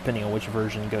 3x5, depending on which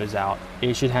version goes out.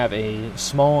 It should have a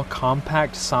small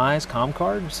compact size COM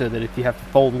card so that if you have to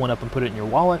fold one up and put it in your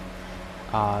wallet,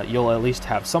 you'll at least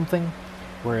have something.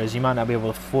 Whereas you might not be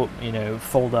able to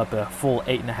fold up a full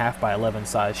 8.5 by 11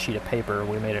 size sheet of paper.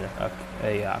 We made it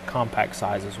a compact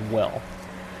size as well.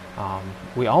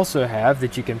 We also have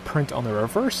that you can print on the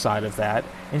reverse side of that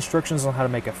instructions on how to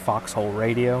make a foxhole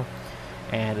radio.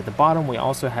 And at the bottom we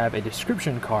also have a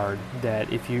description card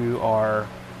that if you are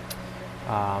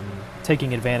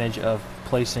taking advantage of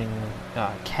placing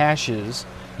caches,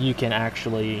 you can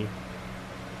actually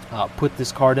put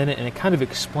this card in it, and it kind of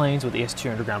explains what the S2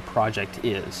 Underground project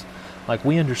is. Like,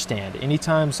 we understand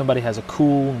anytime somebody has a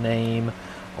cool name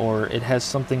or it has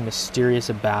something mysterious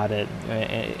about it,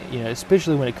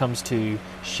 especially when it comes to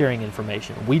sharing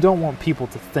information, we don't want people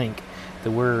to think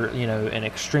that we're an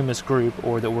extremist group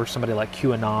or that we're somebody like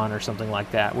QAnon or something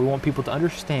like that. We want people to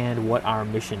understand what our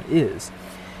mission is,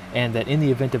 and that in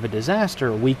the event of a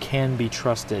disaster we can be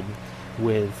trusted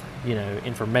with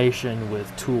information,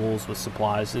 with tools, with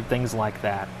supplies, and things like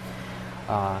that.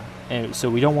 And so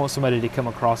we don't want somebody to come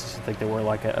across us and think that we're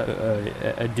like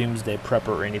a doomsday prepper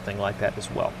or anything like that as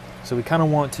well. So we kind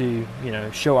of want to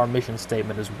show our mission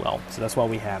statement as well. So that's why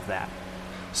we have that.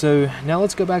 So now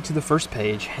let's go back to the first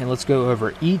page and let's go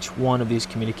over each one of these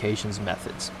communications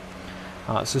methods.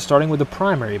 So starting with the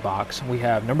primary box, we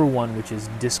have number 1, which is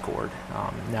Discord.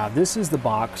 Now this is the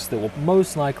box that will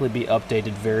most likely be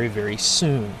updated very, very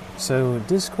soon. So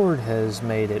Discord has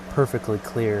made it perfectly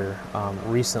clear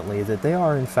recently that they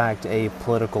are in fact a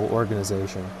political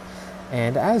organization.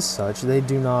 And as such, they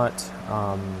do not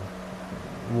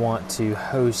want to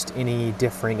host any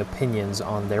differing opinions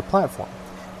on their platform,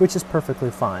 which is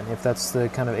perfectly fine. If that's the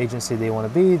kind of agency they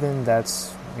want to be, then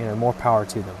that's more power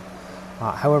to them.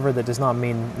 However, that does not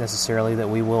mean necessarily that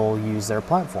we will use their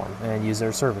platform and use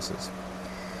their services.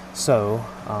 So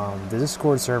the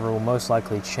Discord server will most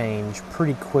likely change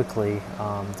pretty quickly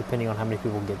depending on how many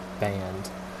people get banned.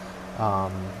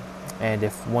 And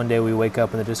if one day we wake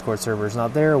up and the Discord server is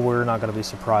not there, we're not going to be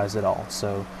surprised at all.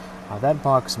 So that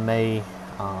box may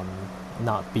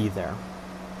not be there.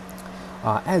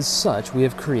 As such, we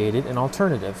have created an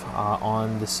alternative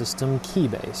on the system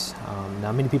Keybase.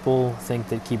 Now, many people think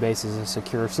that Keybase is a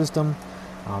secure system.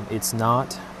 It's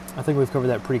not. I think we've covered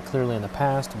that pretty clearly in the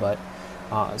past, but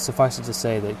suffice it to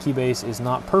say that Keybase is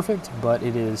not perfect, but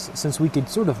it is, since we could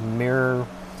sort of mirror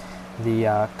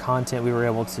the content we were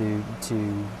able to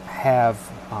have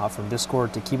from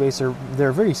Discord to Keybase, they're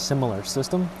a very similar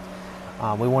system.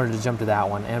 We wanted to jump to that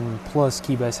one, and plus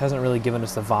Keybase hasn't really given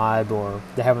us the vibe, or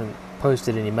they haven't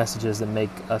posted any messages that make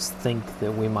us think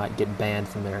that we might get banned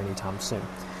from there anytime soon.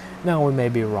 Now, we may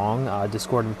be wrong.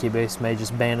 Discord and Keybase may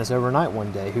just ban us overnight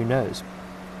one day. Who knows?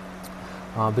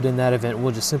 But in that event,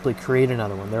 we'll just simply create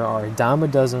another one. There are a dime a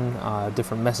dozen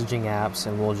different messaging apps,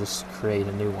 and we'll just create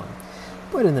a new one.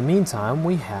 But in the meantime,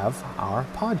 we have our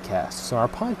podcast. So our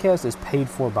podcast is paid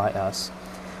for by us,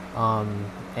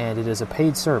 and it is a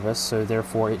paid service, so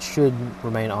therefore it should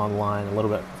remain online a little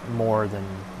bit more than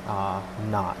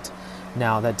not.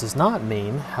 Now, that does not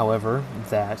mean, however,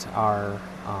 that our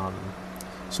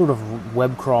sort of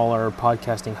web crawler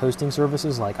podcasting hosting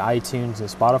services like iTunes and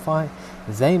Spotify,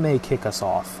 they may kick us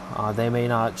off. They may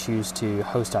not choose to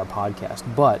host our podcast.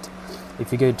 But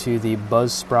if you go to the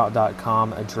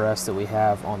buzzsprout.com address that we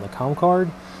have on the COM card,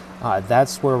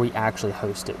 that's where we actually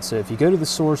host it. So if you go to the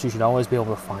source, you should always be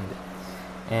able to find it.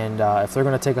 And if they're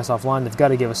going to take us offline, they've got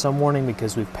to give us some warning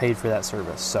because we've paid for that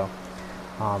service. So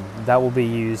that will be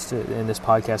used, and this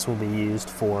podcast will be used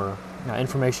for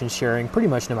information sharing pretty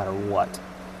much no matter what.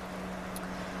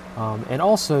 And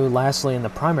also, lastly, in the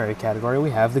primary category,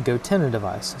 we have the Gotenna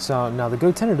device. So now the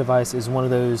Gotenna device is one of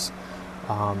those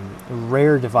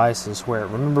rare devices where,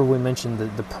 remember we mentioned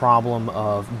the problem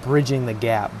of bridging the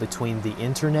gap between the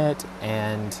internet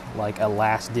and like a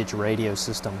last-ditch radio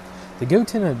system. The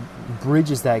Gotenna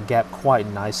bridges that gap quite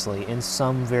nicely in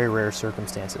some very rare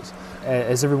circumstances.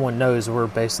 As everyone knows, we're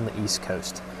based on the East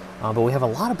Coast, but we have a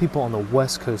lot of people on the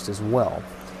West Coast as well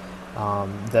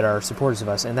that are supporters of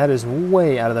us, and that is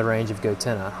way out of the range of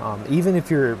Gotenna.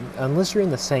 Unless you're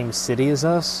in the same city as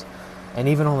us, and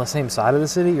even on the same side of the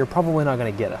city, you're probably not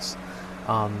going to get us.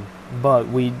 But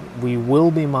we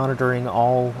will be monitoring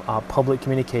all public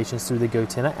communications through the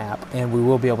GoTenna app, and we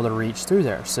will be able to reach through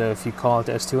there. So if you call it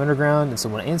to S2 Underground and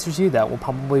someone answers you, that will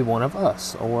probably be one of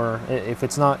us. Or if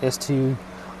it's not S2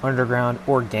 Underground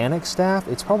organic staff,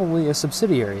 it's probably a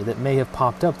subsidiary that may have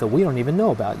popped up that we don't even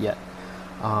know about yet.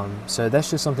 So that's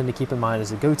just something to keep in mind, is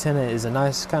that GoTenna is a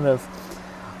nice kind of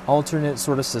alternate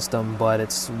sort of system, but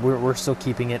we're still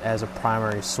keeping it as a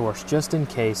primary source just in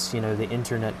case the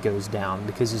internet goes down,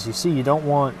 because as you see, you don't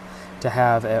want to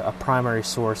have a primary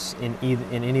source in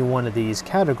any one of these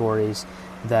categories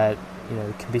that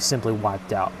can be simply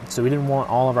wiped out. So we didn't want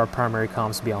all of our primary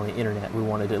comms to be on the internet. We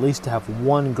wanted at least to have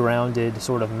one grounded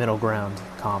sort of middle ground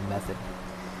comm method.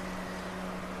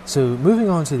 So moving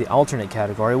on to the alternate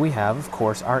category, we have, of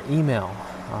course, our email.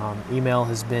 Email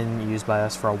has been used by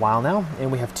us for a while now,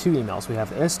 and we have two emails. We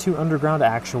have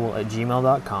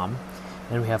s2undergroundactual@gmail.com,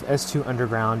 and we have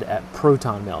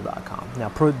s2underground@protonmail.com. Now,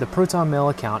 the Proton Mail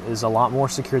account is a lot more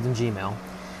secure than Gmail,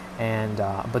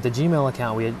 but the Gmail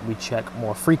account we check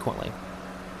more frequently.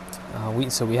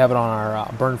 So we have it on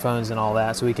our burn phones and all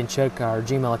that, so we can check our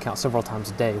Gmail account several times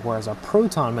a day, whereas our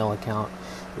Proton Mail account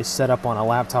is set up on a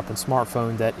laptop and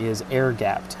smartphone that is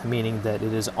air-gapped, meaning that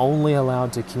it is only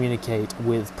allowed to communicate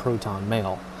with Proton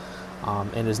Mail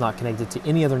and is not connected to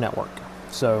any other network.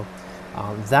 So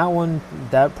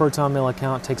that Proton Mail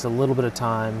account takes a little bit of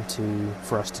time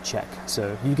for us to check.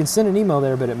 So you can send an email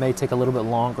there, but it may take a little bit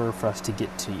longer for us to get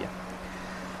to you.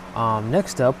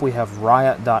 Next up, we have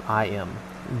Riot.im.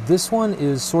 This one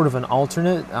is sort of an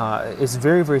alternate. It's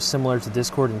very, very similar to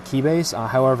Discord and Keybase.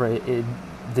 However,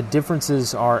 the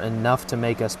differences are enough to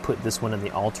make us put this one in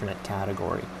the alternate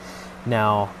category.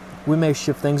 Now, we may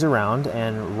shift things around,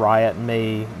 and Riot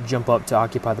may jump up to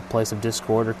occupy the place of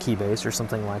Discord or Keybase or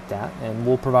something like that, and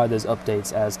we'll provide those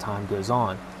updates as time goes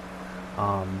on.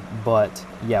 But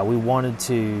yeah, we wanted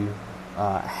to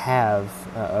have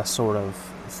a sort of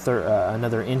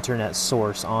another internet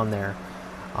source on there.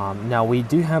 Now, we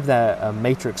do have that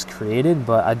matrix created,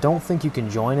 but I don't think you can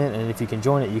join it, and if you can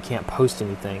join it, you can't post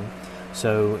anything.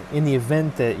 So in the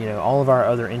event that all of our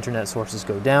other internet sources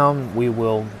go down, we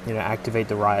will activate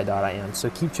the Riot.im. So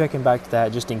keep checking back to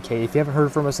that just in case. If you haven't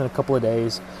heard from us in a couple of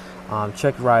days,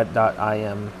 check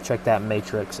Riot.im, check that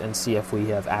matrix, and see if we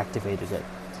have activated it.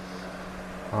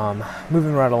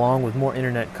 Moving right along with more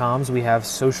internet comms, we have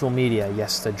social media.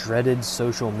 Yes, the dreaded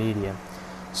social media.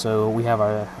 So we have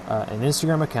an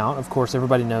Instagram account. Of course,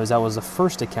 everybody knows that was the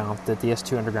first account that the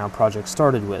S2 Underground project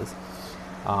started with.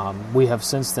 We have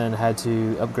since then had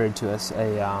to upgrade to a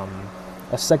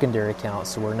secondary account,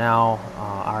 so we're now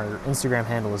our Instagram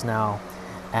handle is now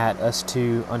at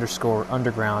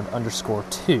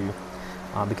s2_underground_2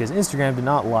 because Instagram did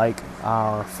not like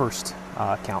our first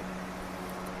account.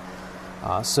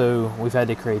 So we've had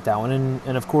to create that one,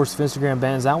 and of course, if Instagram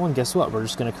bans that one, guess what? We're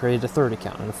just going to create a third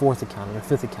account, and a fourth account, and a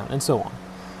fifth account, and so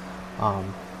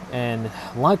on. And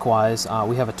likewise,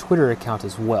 we have a Twitter account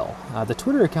as well. The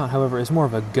Twitter account, however, is more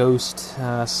of a ghost,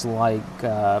 a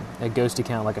ghost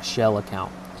account, like a shell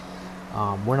account.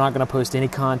 We're not going to post any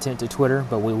content to Twitter,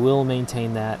 but we will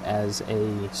maintain that as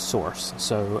a source.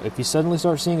 So if you suddenly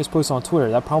start seeing us post on Twitter,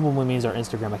 that probably means our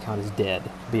Instagram account is dead.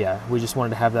 But yeah, we just wanted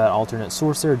to have that alternate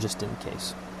source there just in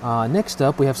case. Next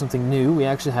up, we have something new. We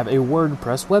actually have a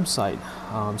WordPress website.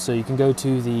 So you can go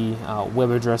to the web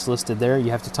address listed there.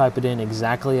 You have to type it in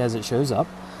exactly as it shows up,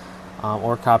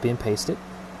 or copy and paste it.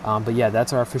 But yeah,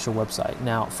 that's our official website.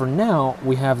 Now, for now,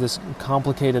 we have this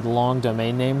complicated long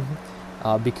domain name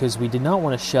because we did not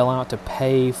want to shell out to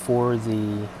pay for a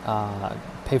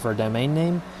domain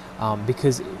name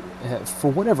because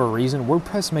for whatever reason,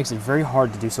 WordPress makes it very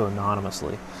hard to do so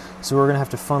anonymously. So we're going to have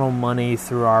to funnel money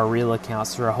through our real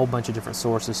accounts, through a whole bunch of different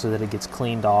sources so that it gets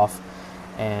cleaned off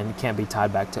and can't be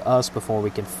tied back to us before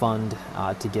we can fund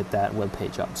to get that web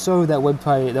page up. So that web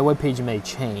page may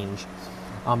change,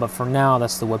 but for now,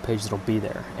 that's the web page that'll be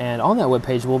there. And on that web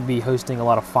page, we'll be hosting a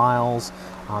lot of files,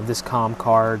 this comm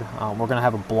card. We're going to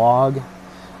have a blog,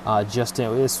 just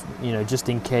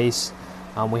in case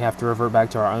we have to revert back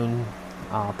to our own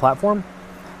platform.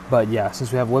 But yeah,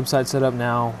 since we have a website set up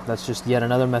now, that's just yet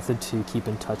another method to keep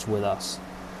in touch with us.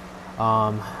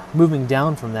 Moving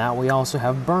down from that, we also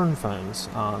have burn phones.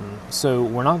 So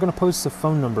we're not going to post the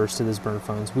phone numbers to these burn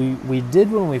phones. We did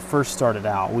when we first started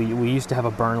out. We used to have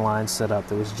a burn line set up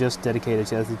that was just dedicated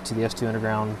to the S2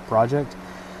 Underground project.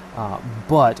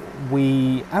 But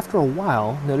we, after a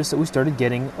while, noticed that we started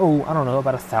getting, about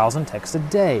 1,000 texts a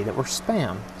day that were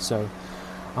spam. So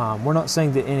we're not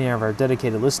saying that any of our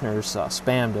dedicated listeners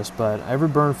spammed us, but every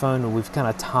burn phone we've kind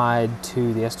of tied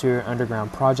to the S2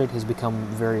 Underground project has become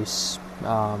very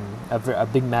a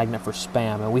big magnet for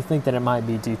spam, and we think that it might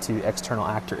be due to external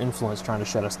actor influence trying to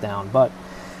shut us down, but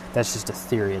that's just a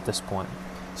theory at this point.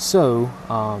 So,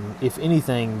 if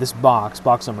anything, this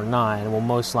box number 9, will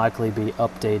most likely be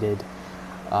updated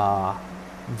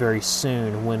very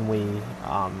soon when we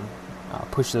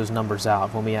push those numbers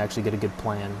out, when we actually get a good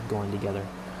plan going together.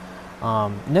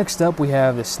 Next up, we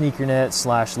have the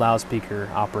SneakerNet / loudspeaker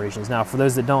operations. Now, for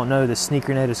those that don't know, the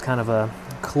SneakerNet is kind of a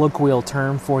colloquial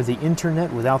term for the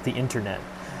internet without the internet,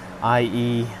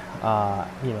 i.e.,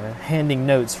 handing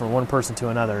notes from one person to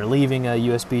another, leaving a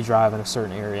USB drive in a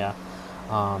certain area,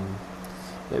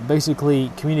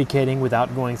 basically communicating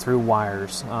without going through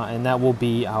wires, and that will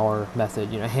be our method.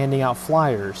 Handing out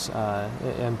flyers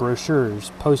and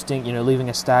brochures, posting, leaving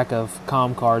a stack of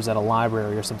comm cards at a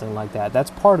library or something like that. That's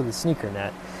part of the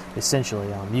SneakerNet,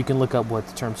 essentially. You can look up what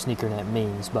the term SneakerNet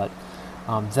means, but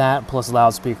that plus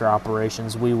loudspeaker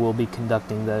operations, we will be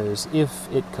conducting those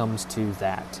if it comes to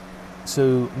that.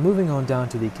 So moving on down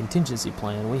to the contingency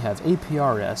plan, we have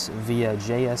APRS via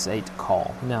JS8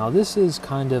 call. Now this is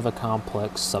kind of a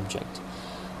complex subject.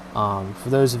 For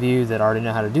those of you that already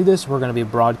know how to do this, we're going to be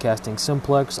broadcasting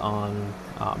simplex on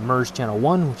MERS channel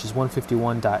 1, which is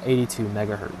 151.82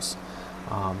 megahertz.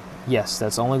 Yes,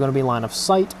 that's only going to be line of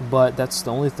sight, but that's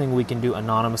the only thing we can do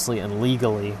anonymously and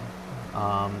legally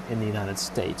in the United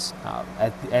States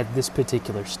at this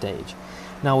particular stage.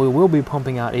 Now, we will be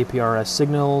pumping out APRS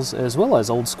signals as well as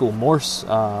old school Morse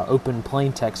open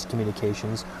plain text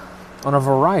communications on a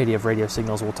variety of radio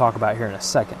signals we'll talk about here in a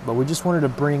second. But we just wanted to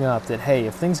bring up that, hey,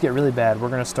 if things get really bad, we're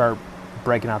going to start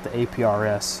breaking out the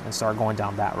APRS and start going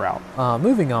down that route.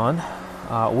 Moving on,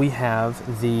 we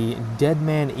have the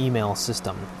Deadman email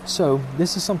system. So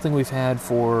this is something we've had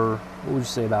for, what would you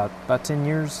say, about 10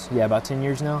 years? Yeah, about 10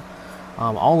 years now.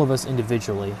 All of us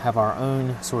individually have our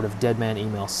own sort of Deadman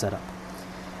email setup.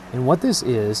 And what this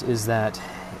is that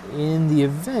in the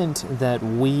event that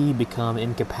we become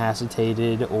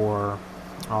incapacitated or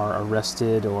are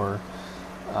arrested or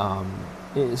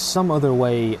some other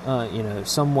way,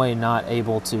 some way not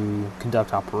able to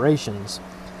conduct operations,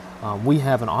 we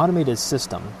have an automated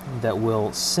system that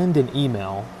will send an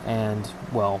email and,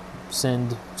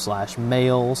 send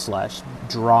 /mail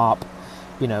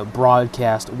 /drop,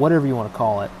 broadcast, whatever you want to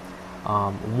call it,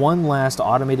 one last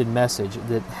automated message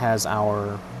that has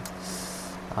our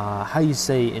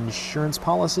insurance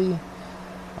policy.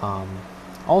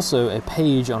 Also, a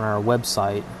page on our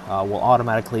website will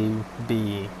automatically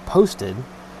be posted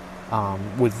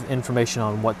with information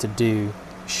on what to do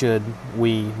should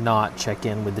we not check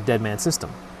in with the Deadman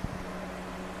system.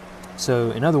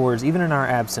 So, in other words, even in our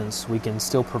absence, we can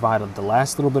still provide the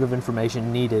last little bit of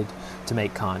information needed to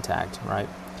make contact, right?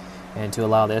 And to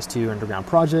allow the S2 Underground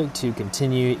project to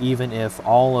continue even if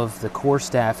all of the core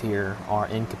staff here are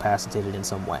incapacitated in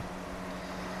some way.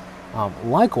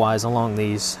 Likewise, along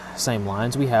these same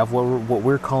lines, we have what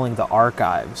we're calling the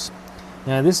archives.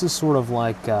 Now, this is sort of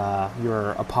like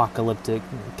your apocalyptic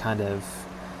kind of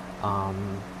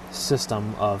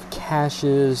system of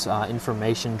caches,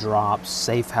 information drops,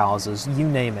 safe houses, you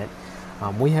name it.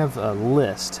 We have a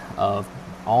list of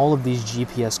all of these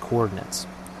GPS coordinates,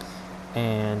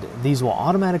 and these will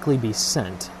automatically be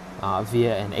sent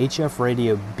via an HF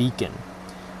radio beacon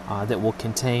that will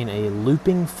contain a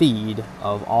looping feed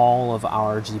of all of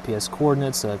our GPS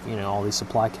coordinates of all these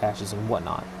supply caches and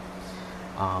whatnot.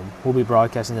 We'll be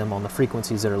broadcasting them on the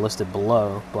frequencies that are listed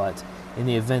below, but in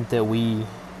the event that we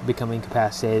become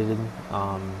incapacitated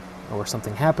or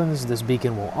something happens, this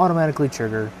beacon will automatically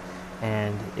trigger,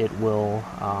 and it will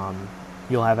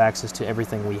you'll have access to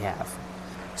everything we have.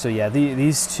 So yeah,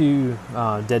 these two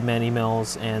Deadman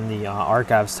emails and the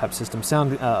archives type system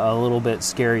sound a little bit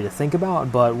scary to think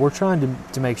about, but we're trying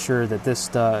to make sure that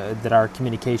that our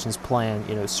communications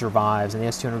plan survives, and the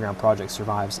S2 Underground project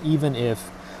survives, even if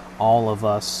all of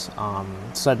us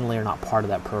suddenly are not part of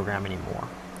that program anymore.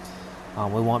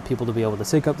 We want people to be able to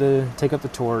take up the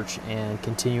torch and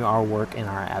continue our work in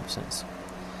our absence.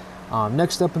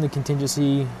 Next up in the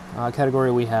contingency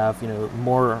category, we have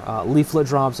more leaflet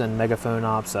drops and megaphone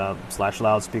ops /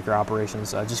 loudspeaker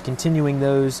operations. Just continuing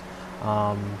those.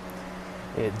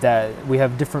 That we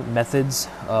have different methods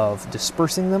of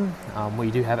dispersing them.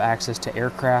 We do have access to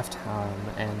aircraft,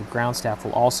 and ground staff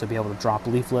will also be able to drop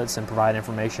leaflets and provide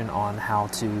information on how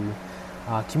to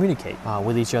communicate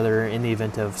with each other in the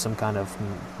event of some kind of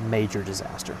major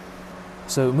disaster.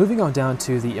 So moving on down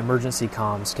to the emergency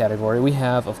comms category, we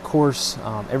have, of course,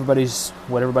 what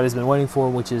everybody's been waiting for,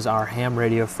 which is our ham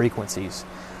radio frequencies.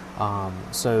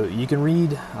 So you can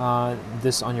read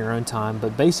this on your own time,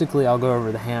 but basically I'll go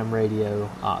over the ham radio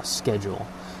schedule.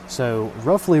 So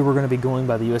roughly we're going to be going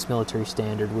by the U.S. military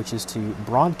standard, which is to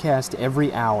broadcast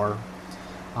every hour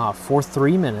for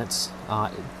 3 minutes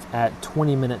at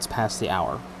 20 minutes past the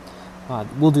hour.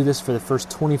 We'll do this for the first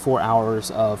 24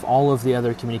 hours of all of the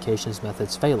other communications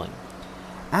methods failing.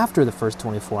 After the first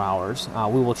 24 hours,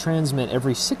 we will transmit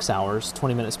every 6 hours,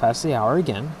 20 minutes past the hour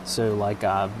again, so like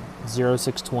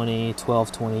 0620,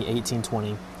 1220,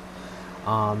 1820.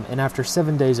 And after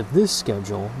 7 days of this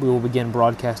schedule, we will begin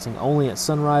broadcasting only at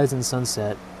sunrise and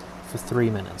sunset for 3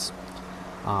 minutes.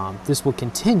 This will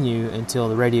continue until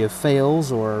the radio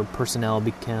fails or personnel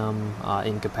become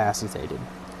incapacitated.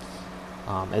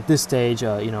 At this stage,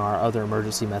 our other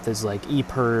emergency methods like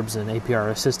EPIRBs and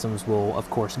APRS systems will, of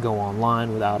course, go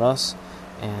online without us,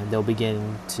 and they'll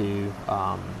begin to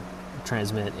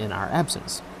transmit in our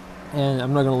absence. And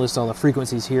I'm not going to list all the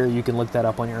frequencies here. You can look that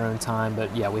up on your own time.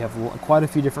 But yeah, we have quite a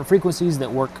few different frequencies that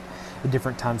work at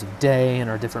different times of day and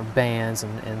our different bands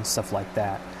and stuff like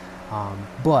that.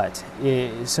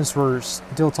 Since we're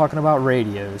still talking about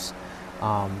radios,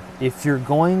 if you're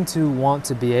going to want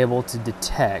to be able to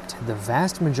detect the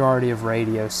vast majority of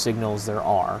radio signals there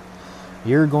are,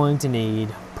 you're going to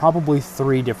need probably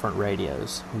 3 different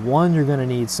radios. One, you're going to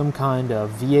need some kind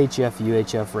of VHF,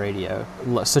 UHF radio,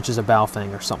 such as a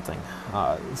Baofeng or something.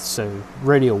 So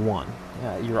radio 1.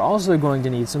 You're also going to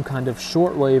need some kind of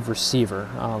shortwave receiver,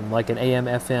 like an AM,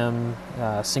 FM,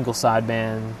 single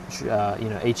sideband,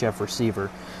 HF receiver.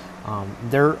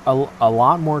 They're a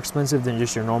lot more expensive than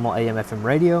just your normal AM, FM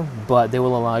radio, but they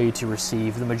will allow you to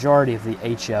receive the majority of the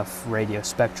HF radio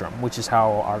spectrum, which is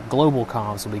how our global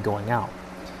comms will be going out.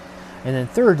 And then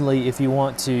thirdly, if you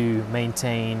want to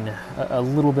maintain a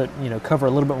little bit, cover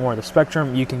a little bit more of the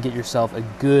spectrum, you can get yourself a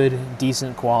good,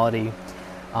 decent quality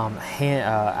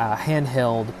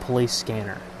handheld police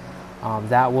scanner.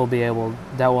 That will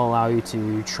allow you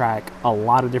to track a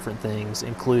lot of different things,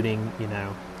 including,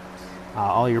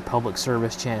 all your public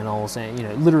service channels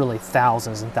and, literally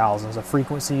thousands and thousands of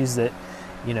frequencies that,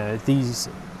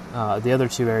 the other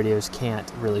 2 radios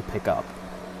can't really pick up.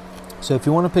 So if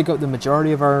you want to pick up the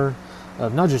majority of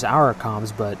not just our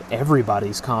comms, but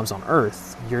everybody's comms on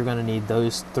Earth, you're going to need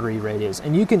those 3 radios.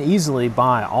 And you can easily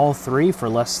buy all 3 for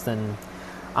less than,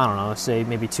 say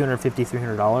maybe $250,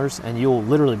 $300, and you'll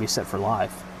literally be set for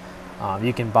life.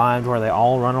 You can buy them to where they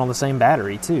all run on the same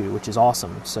battery too, which is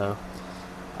awesome. So,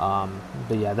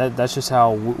 but yeah, that's just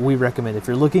how we recommend. If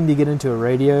you're looking to get into a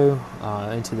radio,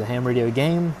 into the ham radio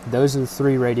game, those are the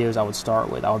 3 radios I would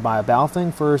start with. I would buy a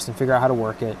Baofeng first and figure out how to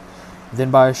work it, then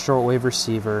buy a shortwave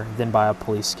receiver, then buy a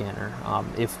police scanner,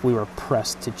 if we were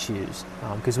pressed to choose,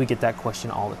 because we get that question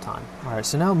all the time. All right,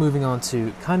 so now moving on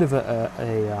to kind of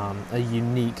a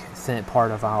unique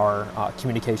part of our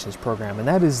communications program, and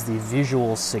that is the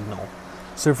visual signal.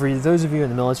 So for those of you in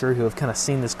the military who have kind of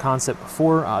seen this concept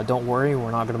before, don't worry,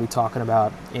 we're not going to be talking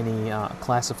about any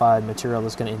classified material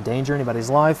that's going to endanger anybody's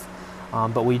life,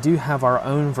 but we do have our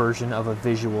own version of a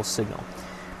visual signal.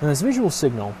 And this visual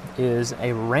signal is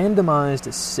a randomized,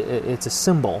 it's a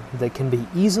symbol that can be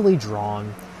easily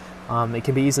drawn. It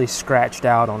can be easily scratched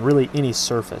out on really any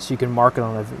surface. You can mark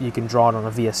it you can draw it on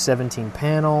a VS17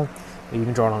 panel. You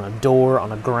can draw it on a door,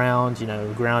 on a ground,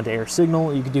 ground to air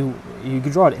signal. You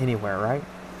could draw it anywhere, right?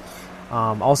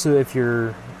 Also, if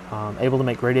you're able to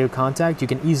make radio contact, you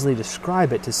can easily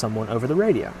describe it to someone over the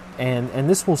radio. And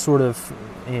this will sort of,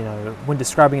 when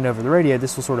describing it over the radio,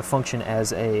 this will sort of function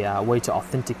as a way to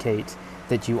authenticate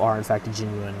that you are, in fact, a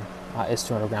genuine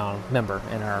S2 Underground member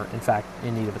and are, in fact,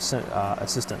 in need of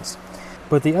assistance.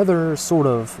 But the other sort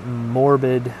of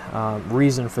morbid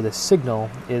reason for this signal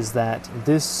is that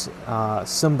this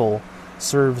symbol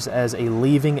serves as a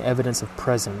leaving evidence of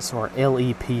presence, or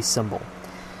LEP symbol.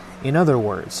 In other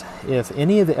words, if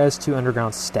any of the S2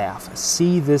 Underground staff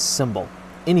see this symbol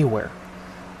anywhere,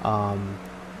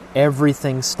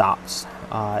 everything stops.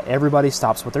 Everybody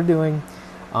stops what they're doing,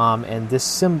 and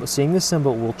seeing this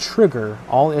symbol will trigger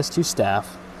all S2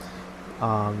 staff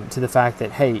to the fact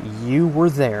that, hey, you were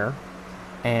there,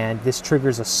 and this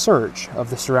triggers a search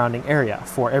of the surrounding area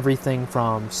for everything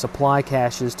from supply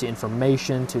caches to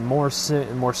information to more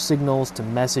signals to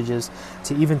messages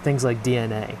to even things like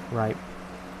DNA, right?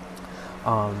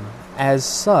 As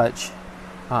such,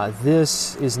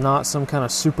 this is not some kind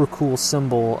of super cool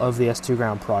symbol of the S2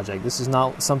 Ground project. This is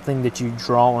not something that you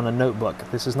draw on a notebook.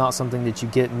 This is not something that you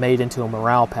get made into a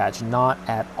morale patch. Not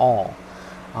at all.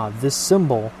 This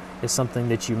symbol is something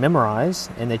that you memorize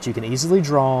and that you can easily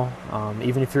draw,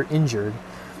 even if you're injured,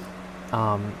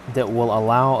 that will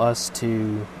allow us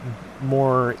to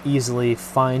more easily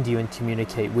find you and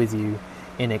communicate with you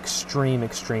in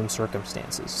extreme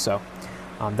circumstances. So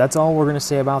That's all we're going to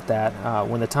say about that.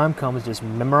 When the time comes, just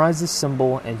memorize the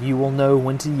symbol and you will know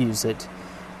when to use it.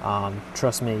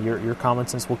 Trust me, your common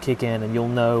sense will kick in and you'll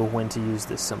know when to use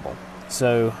this symbol.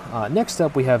 So next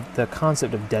up we have the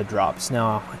concept of dead drops.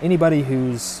 Now, anybody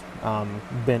who's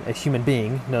been a human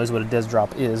being knows what a dead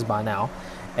drop is by now.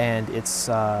 And it's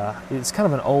kind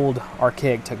of an old,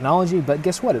 archaic technology, but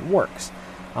guess what? It works.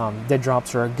 Dead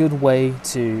drops are a good way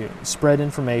to spread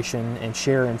information and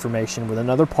share information with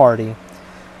another party,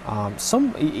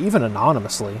 some even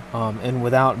anonymously, and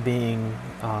without being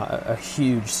a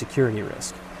huge security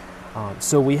risk.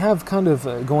 So we have kind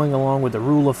of going along with the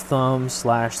rule of thumb /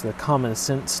 the common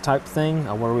sense type thing,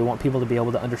 where we want people to be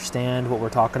able to understand what we're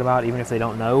talking about, even if they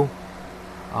don't know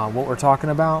what we're talking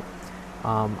about.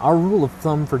 Our rule of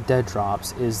thumb for dead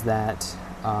drops is that,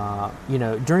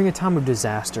 during a time of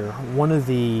disaster, one of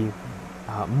the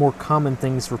more common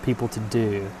things for people to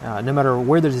do, no matter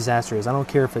where the disaster is, I don't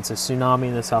care if it's a tsunami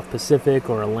in the South Pacific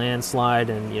or a landslide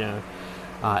in,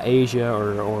 Asia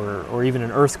or even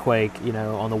an earthquake,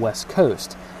 on the West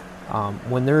Coast.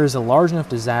 When there is a large enough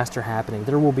disaster happening,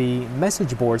 there will be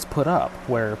message boards put up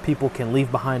where people can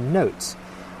leave behind notes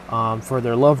for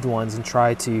their loved ones and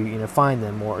try to find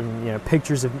them, or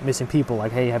pictures of missing people,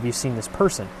 like, hey, have you seen this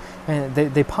person? And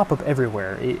they pop up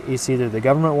everywhere. It's either the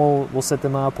government will set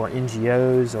them up, or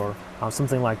NGOs, or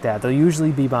something like that. They'll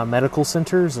usually be by medical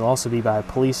centers. They'll also be by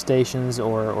police stations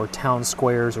or town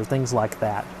squares or things like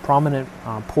that, prominent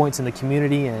points in the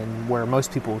community and where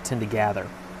most people tend to gather.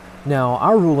 Now,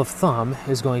 our rule of thumb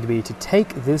is going to be to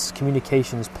take this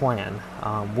communications plan.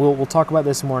 We'll talk about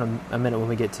this more in a minute when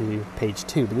we get to page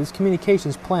 2, but this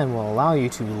communications plan will allow you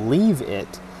to leave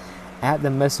it at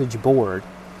the message board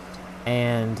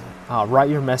and write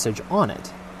your message on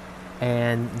it.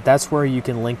 And that's where you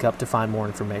can link up to find more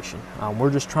information.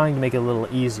 We're just trying to make it a little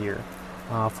easier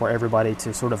for everybody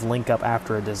to sort of link up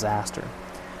after a disaster.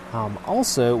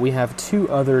 Also, we have 2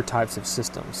 other types of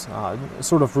systems,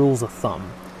 sort of rules of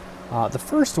thumb. The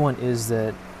first one is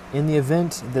that in the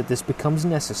event that this becomes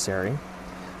necessary,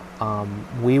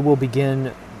 we will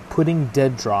begin putting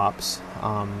dead drops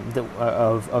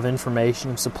of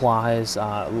information, supplies,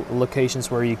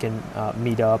 locations where you can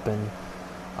meet up, and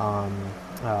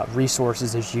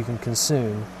resources that you can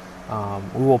consume.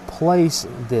 We will place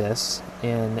this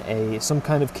in some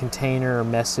kind of container or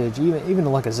message, even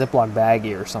like a Ziploc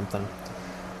baggie or something,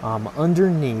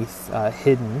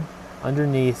 hidden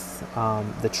underneath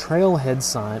the trailhead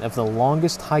sign of the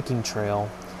longest hiking trail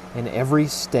in every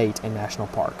state and national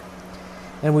park.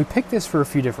 And we picked this for a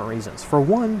few different reasons. For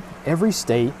one, every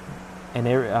state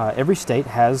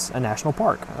has a national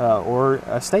park or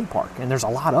a state park, and there's a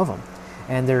lot of them,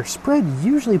 and they're spread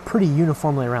usually pretty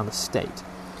uniformly around the state.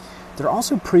 They're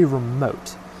also pretty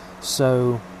remote,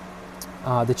 so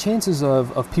the chances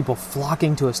of people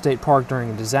flocking to a state park during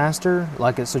a disaster,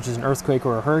 such as an earthquake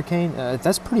or a hurricane,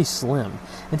 that's pretty slim.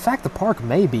 In fact, the park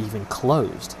may be even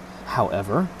closed.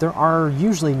 However, there are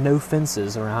usually no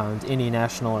fences around any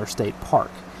national or state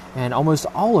park, and almost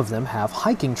all of them have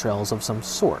hiking trails of some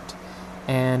sort,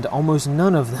 and almost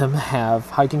none of them have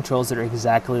hiking trails that are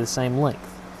exactly the same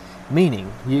length.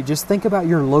 Meaning, you just think about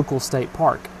your local state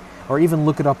park, or even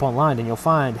look it up online, and you'll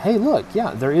find, hey, look,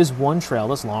 yeah, there is one trail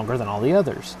that's longer than all the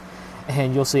others.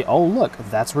 And you'll see, oh, look,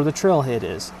 that's where the trailhead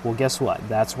is. Well, guess what?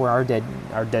 That's where our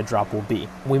dead drop will be.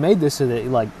 We made this so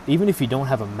that, even if you don't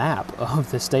have a map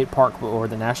of the state park or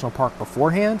the national park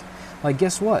beforehand,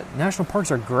 guess what? National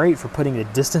parks are great for putting the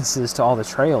distances to all the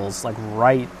trails,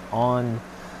 right on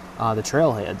the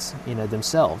trailheads,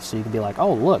 themselves. So you can be like,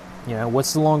 oh, look,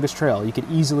 what's the longest trail? You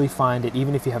could easily find it,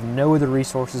 even if you have no other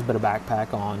resources but a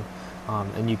backpack on.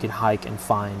 And you can hike and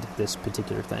find this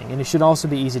particular thing. And it should also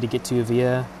be easy to get to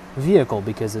via vehicle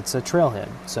because it's a trailhead.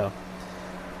 So,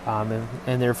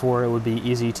 and therefore it would be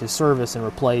easy to service and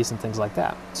replace and things like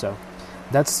that. So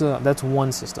that's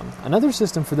one system. Another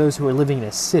system for those who are living in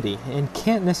a city and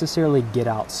can't necessarily get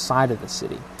outside of the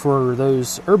city. For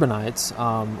those urbanites,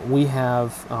 we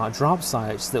have drop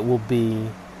sites that will be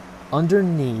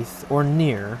underneath or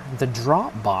near the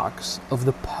drop box of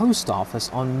the post office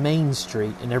on Main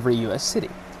Street in every U.S. city.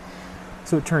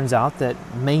 So it turns out that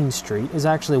Main Street is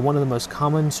actually one of the most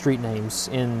common street names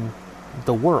in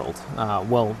the world.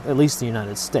 Well, at least the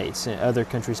United States. Other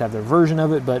countries have their version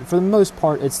of it, but for the most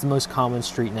part, it's the most common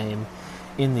street name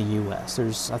in the U.S.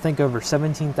 There's, I think, over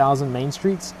 17,000 Main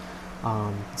Streets.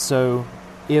 So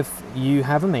if you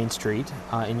have a Main Street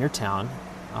in your town,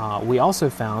 we also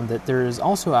found that there is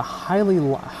also a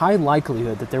high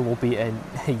likelihood that there will be a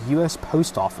U.S.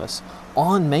 post office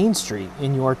on Main Street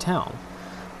in your town.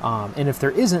 And if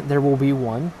there isn't, there will be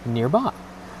one nearby.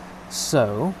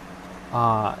 So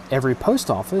Every post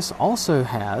office also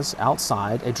has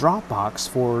outside a drop box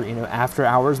for after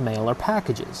hours mail or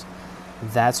packages.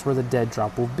 That's where the dead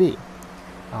drop will be.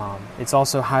 It's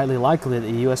also highly likely that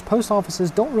the U.S. post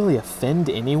offices don't really offend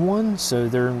anyone, so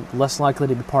they're less likely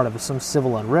to be part of some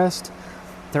civil unrest.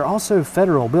 They're also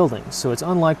federal buildings, so it's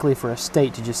unlikely for a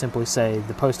state to just simply say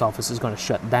the post office is going to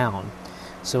shut down,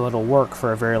 so it'll work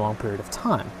for a very long period of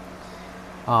time.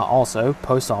 Also,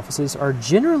 post offices are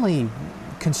generally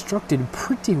constructed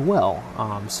pretty well,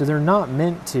 so they're not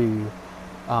meant to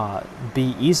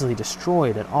be easily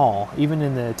destroyed at all. Even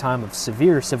in the time of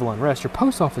severe civil unrest, your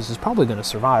post office is probably going to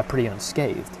survive pretty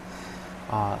unscathed.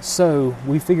 So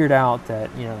we figured out that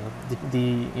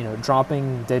the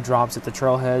dropping dead drops at the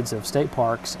trailheads of state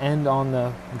parks and on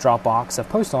the drop box of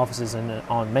post offices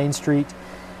on Main Street,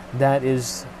 that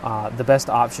is the best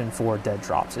option for dead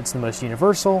drops. It's the most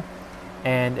universal,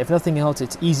 and if nothing else,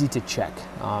 it's easy to check.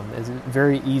 It's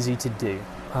very easy to do.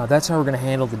 That's how we're going to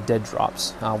handle the dead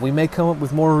drops. We may come up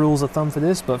with more rules of thumb for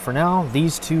this, but for now,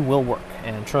 these two will work.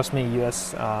 And trust me,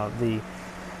 S2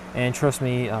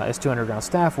 Underground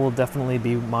staff will definitely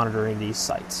be monitoring these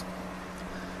sites.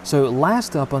 So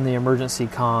last up on the emergency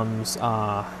comms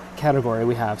category,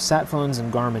 we have sat phones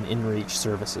and Garmin inReach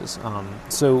services.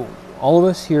 So all of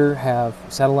us here have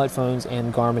satellite phones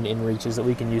and Garmin inReaches that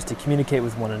we can use to communicate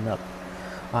with one another.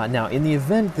 Now, in the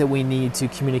event that we need to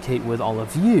communicate with all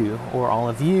of you, or all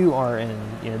of you are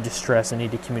in distress and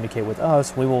need to communicate with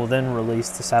us, we will then release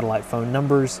the satellite phone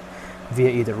numbers via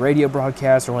either radio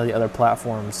broadcast or one of the other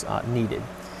platforms needed.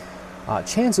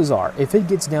 Chances are, if it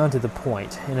gets down to the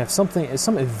point, and if some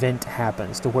event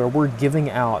happens to where we're giving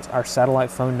out our satellite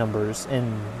phone numbers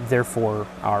and therefore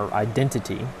our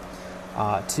identity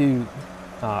to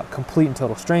complete and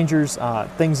total strangers,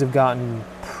 things have gotten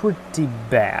pretty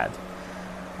bad.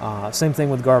 Same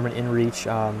thing with Garmin inReach.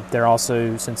 They're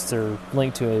also, since they're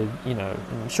linked to an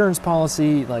insurance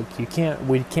policy,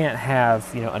 we can't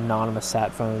have anonymous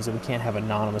sat phones, and we can't have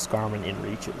anonymous Garmin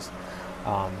inReaches.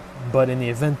 But in the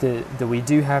event that we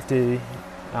do have to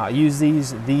use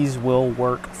these will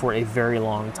work for a very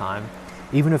long time.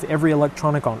 Even if every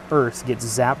electronic on Earth gets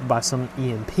zapped by some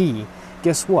EMP,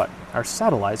 guess what? Our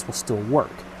satellites will still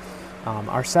work.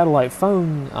 Our satellite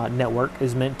phone network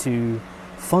is meant to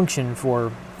function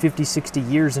for 50, 60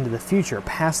 years into the future,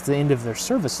 past the end of their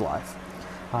service life.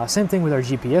 Same thing with our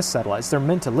GPS satellites. They're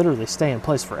meant to literally stay in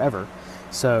place forever.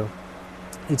 So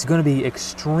it's going to be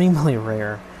extremely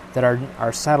rare that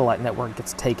our satellite network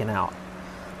gets taken out.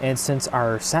 And since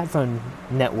our sat phone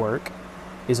network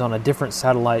is on a different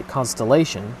satellite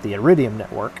constellation, the Iridium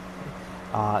network,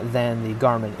 than the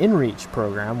Garmin inReach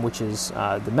program, which is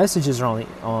the messages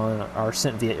are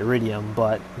sent via Iridium,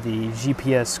 but the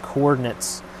GPS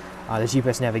coordinates, the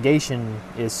GPS navigation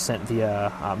is sent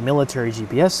via military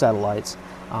GPS satellites.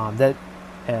 That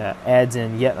adds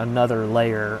in yet another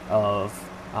layer of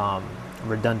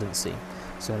redundancy.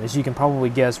 So as you can probably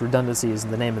guess, redundancy is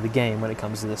the name of the game when it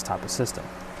comes to this type of system.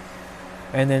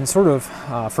 And then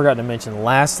forgot to mention,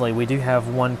 lastly, we do have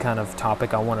one kind of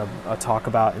topic I want to talk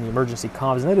about in the emergency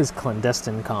comms, and that is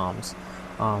clandestine comms.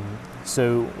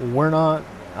 So we're not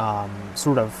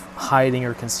sort of hiding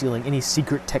or concealing any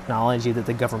secret technology that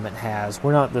the government has.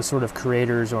 We're not the sort of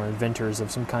creators or inventors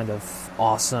of some kind of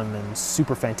awesome and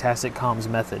super fantastic comms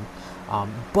method.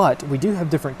 But we do have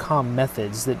different comm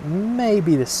methods that may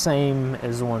be the same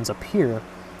as the ones up here,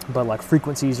 but like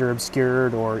frequencies are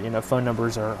obscured or phone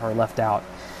numbers are left out,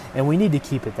 and we need to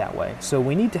keep it that way. So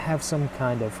we need to have some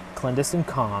kind of clandestine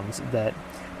comms that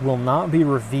will not be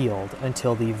revealed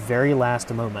until the very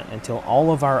last moment, until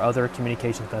all of our other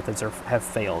communications methods have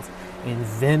failed, and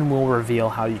then we'll reveal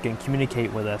how you can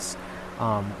communicate with us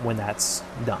when that's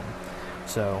done.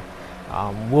 So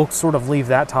we'll sort of leave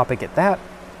that topic at that.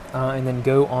 And then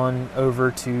go on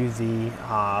over to the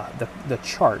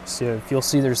chart. So if you'll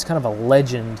see, there's kind of a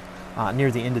legend near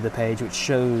the end of the page which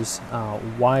shows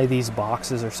why these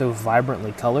boxes are so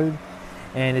vibrantly colored,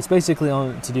 and it's basically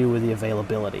to do with the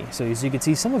availability. So as you can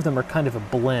see, some of them are kind of a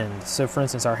blend. So for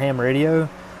instance, our ham radio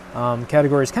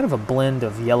category is kind of a blend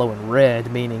of yellow and red,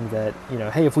 meaning that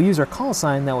hey, if we use our call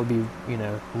sign, that would be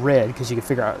red, because you can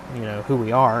figure out who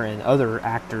we are, and other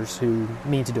actors who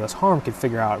mean to do us harm could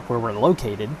figure out where we're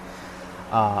located.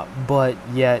 But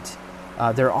yet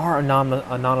there are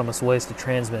anonymous ways to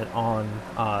transmit on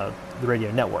the radio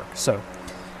network. So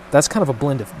that's kind of a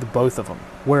blend of both of them.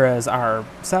 Whereas our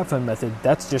sat phone method,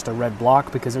 that's just a red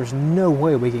block, because there's no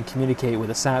way we can communicate with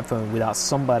a sat phone without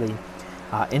somebody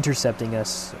intercepting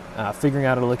us, figuring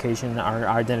out our location, our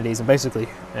identities, and basically,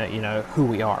 who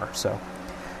we are. So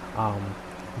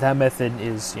that method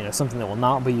is something that will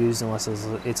not be used unless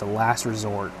it's a last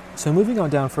resort. So moving on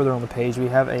down further on the page, we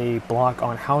have a block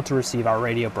on how to receive our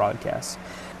radio broadcasts.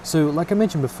 So like I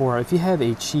mentioned before, if you have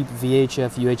a cheap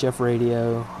VHF, UHF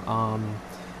radio,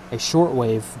 a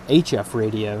shortwave HF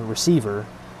radio receiver,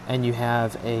 and you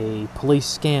have a police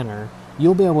scanner,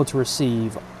 you'll be able to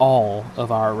receive all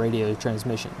of our radio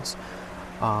transmissions.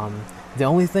 The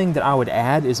only thing that I would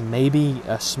add is maybe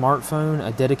a smartphone,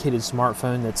 a dedicated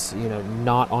smartphone that's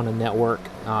not on a network.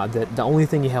 That the only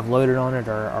thing you have loaded on it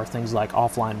are things like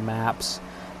offline maps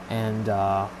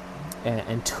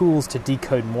and tools to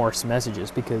decode Morse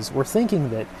messages, because we're thinking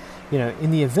that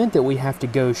in the event that we have to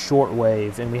go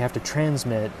shortwave and we have to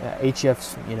transmit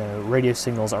HF radio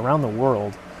signals around the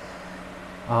world,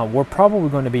 we're probably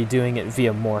going to be doing it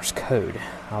via Morse code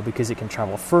because it can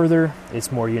travel further, it's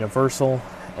more universal,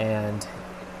 and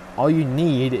all you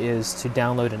need is to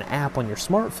download an app on your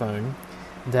smartphone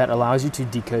that allows you to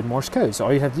decode Morse code. So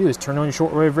all you have to do is turn on your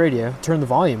shortwave radio, turn the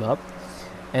volume up,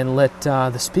 and let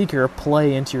the speaker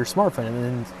play into your smartphone,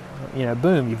 and then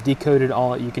boom, you've decoded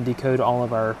all. You can decode all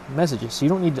of our messages. So you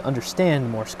don't need to understand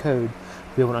Morse code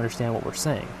to be able to understand what we're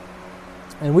saying.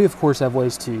 And we of course have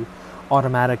ways to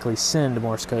automatically send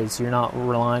Morse code, so you're not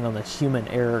relying on the human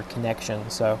error connection.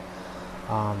 So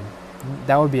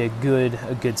that would be a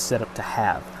good setup to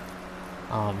have.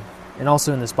 And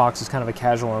also in this box is kind of a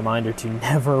casual reminder to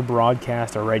never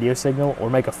broadcast a radio signal or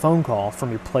make a phone call from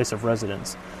your place of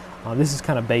residence. This is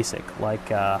kind of basic.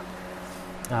 Like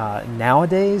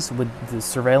nowadays, with the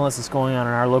surveillance that's going on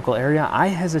in our local area, I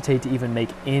hesitate to even make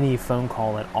any phone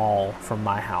call at all from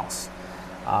my house,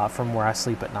 from where I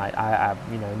sleep at night. I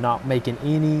not making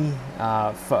any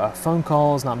phone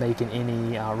calls, not making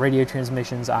any radio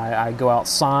transmissions. I go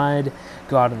outside,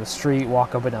 go out in the street,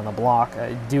 walk up and down the block,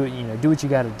 do what you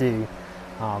got to do.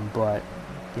 But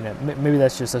maybe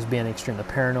that's just us being extremely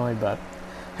paranoid. But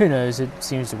who knows? It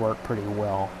seems to work pretty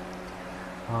well.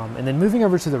 And then moving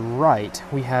over to the right,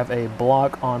 we have a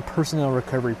block on personnel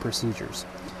recovery procedures.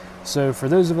 So for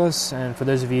those of us, and for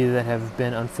those of you that have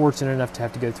been unfortunate enough to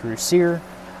have to go through SEER,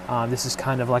 this is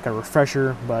kind of like a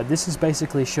refresher, but this is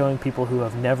basically showing people who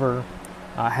have never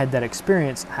had that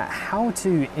experience how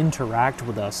to interact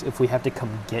with us if we have to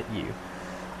come get you.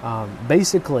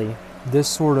 Basically, this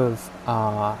sort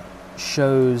of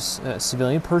shows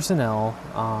civilian personnel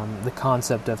the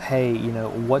concept of, hey,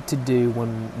 what to do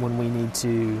when we need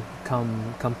to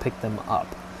come pick them up.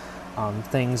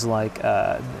 Things like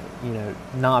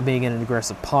not being in an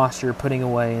aggressive posture, putting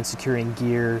away and securing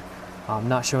gear,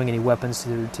 not showing any weapons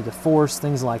to the force,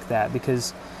 things like that.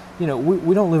 Because we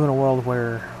don't live in a world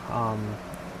where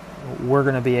we're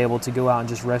going to be able to go out and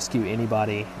just rescue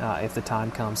anybody if the time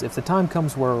comes. If the time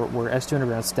comes where S2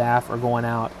 Underground staff are going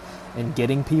out and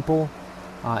getting people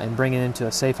and bringing them into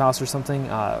a safe house or something,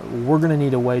 we're going to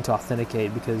need a way to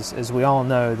authenticate, because as we all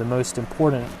know, the most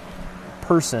important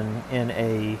person in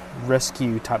a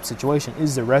rescue type situation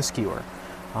is the rescuer.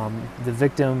 The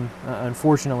victim,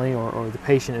 unfortunately, or the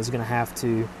patient is going to have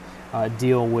to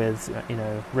deal with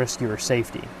rescuer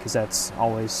safety, because that's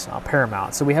always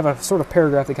paramount. So we have a sort of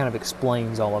paragraph that kind of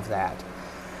explains all of that.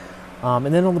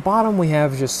 And then on the bottom we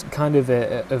have just kind of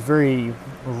a very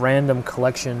random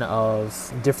collection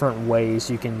of different ways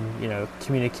you can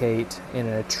communicate in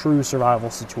a true survival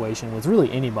situation with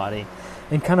really anybody,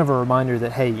 and kind of a reminder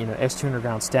that, hey, S2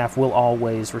 Underground staff will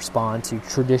always respond to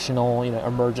traditional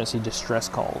emergency distress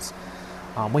calls.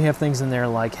 We have things in there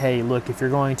like, hey, look, if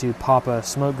you're going to pop a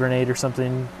smoke grenade or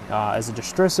something as a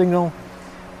distress signal,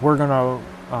 we're going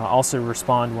to also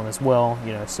respond one as well,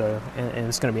 so, and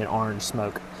it's going to be an orange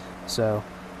smoke. So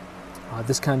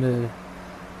this kind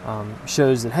of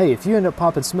shows that, hey, if you end up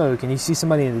popping smoke and you see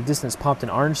somebody in the distance popped an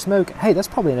orange smoke, hey, that's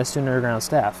probably an S2 Underground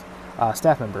staff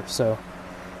member. So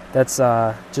that's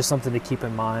just something to keep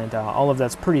in mind. All of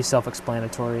that's pretty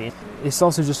self-explanatory. It's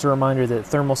also just a reminder that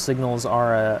thermal signals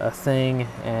are a thing,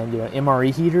 and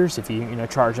MRE heaters, if you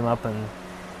charge them up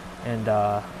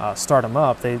and start them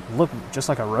up, they look just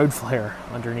like a road flare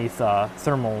underneath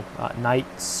thermal night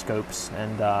scopes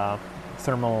and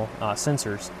thermal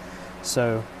sensors.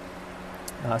 So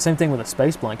same thing with a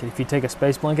space blanket. If you take a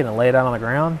space blanket and lay it out on the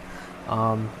ground,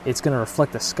 it's going to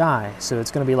reflect the sky, so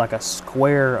it's going to be like a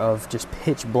square of just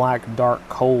pitch black, dark,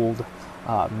 cold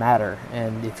matter.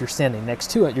 And if you're standing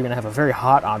next to it, you're going to have a very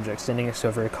hot object standing next to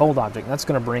a very cold object. And that's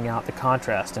going to bring out the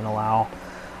contrast and allow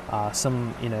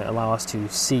allow us to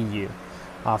see you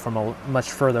from a much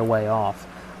further way off.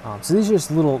 So these are just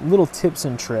little tips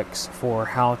and tricks for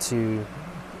how to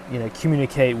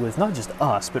communicate with not just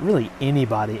us, but really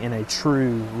anybody in a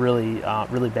true,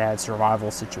 really bad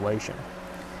survival situation.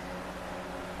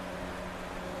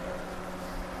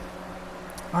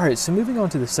 All right, so moving on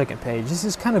to the second page. This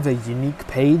is kind of a unique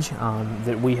page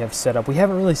that we have set up. We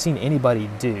haven't really seen anybody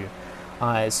do.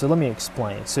 So let me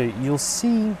explain. So you'll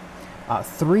see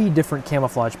 3 different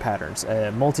camouflage patterns: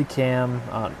 multicam,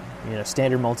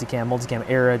 standard multicam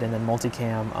arid, and then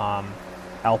multicam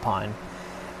alpine.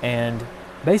 And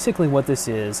basically, what this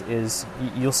is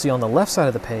you'll see on the left side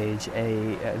of the page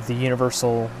the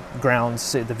universal ground,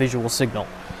 the visual signal.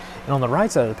 And on the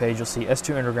right side of the page, you'll see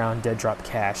S2 Underground Dead Drop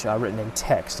Cache written in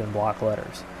text in block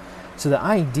letters. So the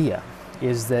idea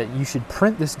is that you should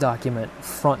print this document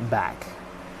front and back,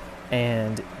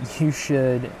 and you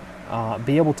should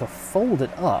be able to fold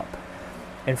it up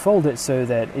and fold it so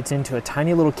that it's into a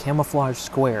tiny little camouflage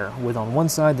square with on one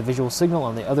side the visual signal,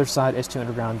 on the other side S2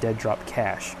 Underground Dead Drop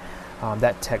Cache,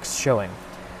 that text showing.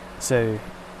 So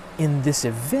in this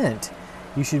event,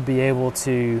 you should be able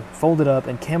to fold it up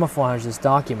and camouflage this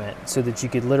document so that you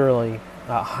could literally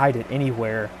hide it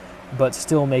anywhere, but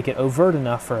still make it overt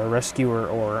enough for a rescuer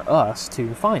or us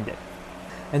to find it.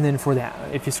 And then for that,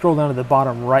 if you scroll down to the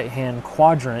bottom right-hand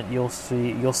quadrant, you'll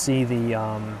see the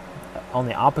on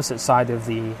the opposite side of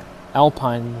the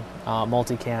Alpine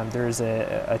multicam, there's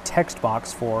a text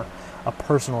box for a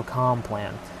personal comm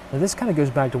plan. Now this kind of goes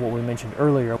back to what we mentioned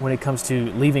earlier when it comes to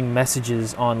leaving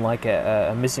messages on like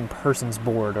a missing persons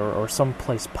board or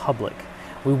someplace public.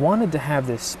 We wanted to have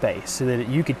this space so that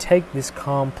you could take this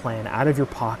comm plan out of your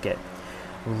pocket,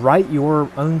 write your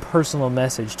own personal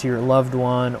message to your loved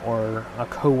one or a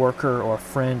coworker or a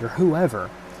friend or whoever,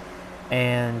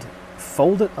 and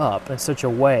fold it up in such a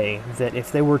way that if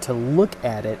they were to look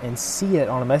at it and see it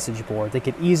on a message board, they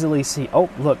could easily see, oh,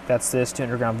 look, that's this to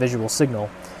Underground visual signal.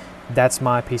 That's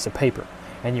my piece of paper.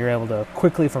 And you're able to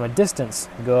quickly from a distance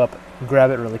go up,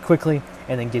 grab it really quickly,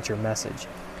 and then get your message.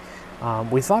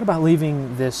 We thought about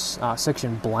leaving this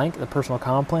section blank, the personal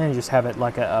comm plan, and just have it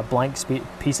like a blank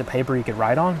piece of paper you could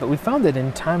write on, but we found that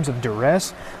in times of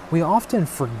duress, we often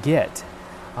forget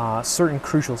certain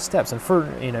crucial steps and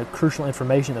crucial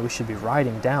information that we should be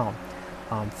writing down.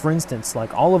 For instance,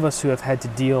 like all of us who have had to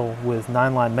deal with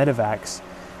 9-line medevacs,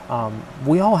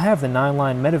 we all have the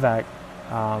 9-line medevac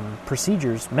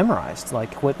procedures memorized,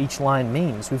 like what each line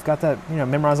means. We've got that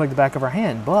memorized like the back of our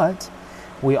hand, but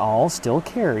we all still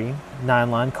carry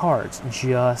 9-line cards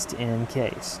just in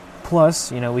case.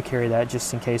 Plus, we carry that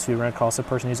just in case we run across a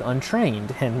person who's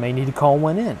untrained and may need to call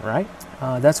one in, right?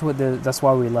 That's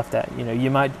why we left that.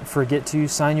 You might forget to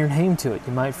sign your name to it.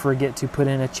 You might forget to put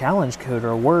in a challenge code or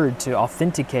a word to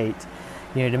authenticate,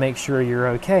 to make sure you're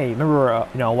okay. Remember,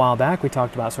 a while back we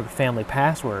talked about sort of family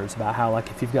passwords, about how like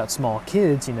if you've got small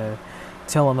kids,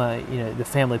 tell them the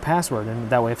family password, and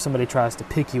that way if somebody tries to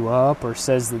pick you up or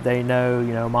says that they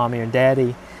know mommy or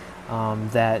daddy,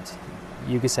 that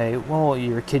you could say, well,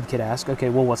 your kid could ask, okay,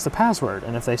 well, what's the password?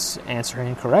 And if they answer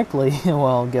incorrectly,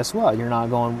 well, guess what? You're not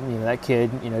going, that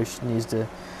kid, needs to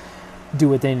do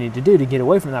what they need to do to get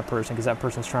away from that person because that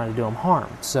person's trying to do them harm.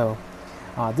 So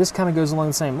this kind of goes along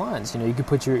the same lines. You could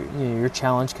put your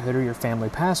challenge code or your family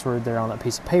password there on that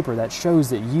piece of paper that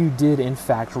shows that you did in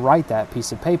fact write that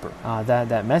piece of paper,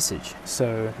 that message.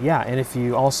 So yeah, and if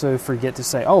you also forget to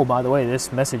say, oh, by the way,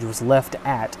 this message was left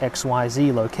at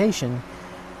XYZ location,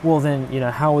 well then,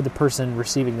 how would the person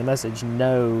receiving the message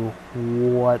know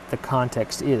what the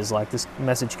context is? Like this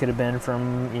message could have been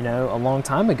from, a long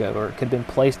time ago, or it could have been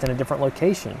placed in a different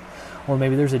location. Or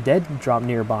maybe there's a dead drop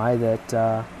nearby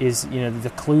that is,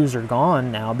 the clues are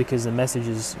gone now because the message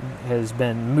has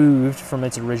been moved from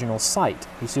its original site.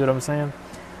 You see what I'm saying?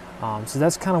 So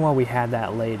that's kind of why we had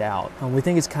that laid out. We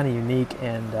think it's kind of unique,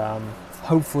 and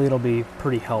hopefully it'll be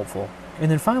pretty helpful. And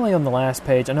then finally on the last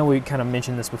page, I know we kind of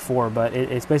mentioned this before, but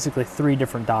it's basically 3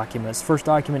 different documents. First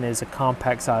document is a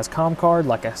compact size comm card,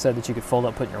 like I said, that you could fold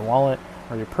up, put in your wallet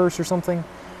or your purse or something.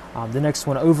 The next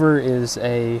one over is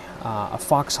a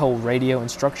foxhole radio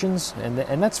instructions,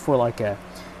 and that's for like an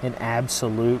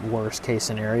absolute worst case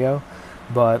scenario.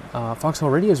 But foxhole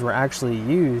radios were actually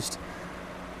used.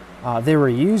 They were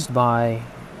used by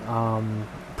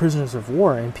prisoners of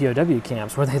war in POW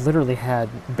camps, where they literally had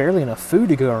barely enough food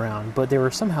to go around, but they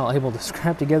were somehow able to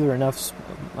scrap together enough,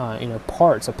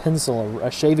 parts, a pencil,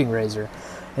 a shaving razor,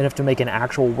 enough to make an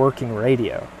actual working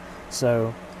radio.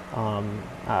 So.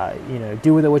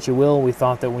 Do with it what you will. We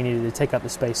thought that we needed to take up the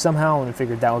space somehow, and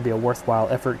figured that would be a worthwhile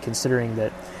effort, considering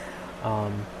that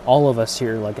all of us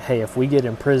here, like, hey, if we get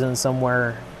imprisoned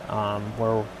somewhere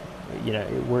where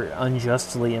we're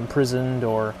unjustly imprisoned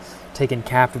or taken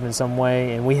captive in some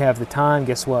way, and we have the time,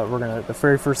 guess what? The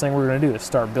very first thing we're gonna do is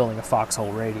start building a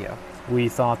foxhole radio. We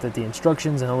thought that the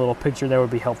instructions and a little picture there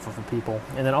would be helpful for people.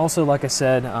 And then also, like I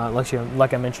said,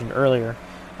 like I mentioned earlier,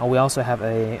 We also have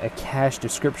a cash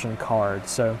description card.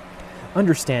 So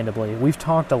understandably, we've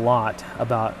talked a lot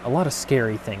about a lot of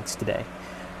scary things today.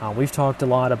 We've talked a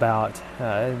lot about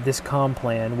this comm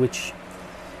plan, which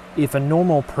if a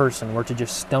normal person were to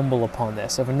just stumble upon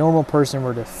this, if a normal person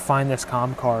were to find this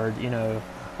comm card,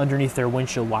 underneath their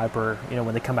windshield wiper,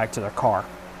 when they come back to their car,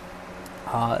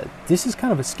 this is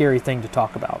kind of a scary thing to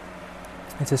talk about.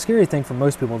 It's a scary thing for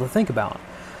most people to think about.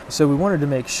 So we wanted to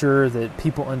make sure that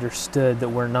people understood that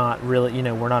we're not really,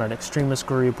 we're not an extremist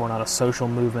group, we're not a social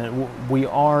movement, we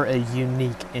are a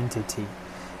unique entity,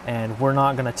 and we're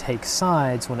not going to take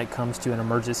sides when it comes to an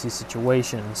emergency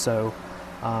situation. So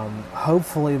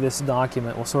hopefully this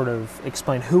document will sort of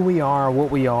explain who we are,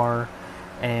 what we are,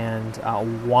 and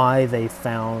why they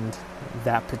found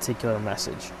that particular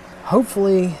message.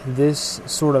 Hopefully this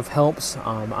sort of helps.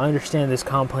 I understand this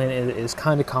comm plan is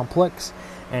kind of complex,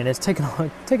 and it's taken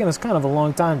us kind of a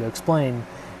long time to explain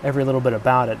every little bit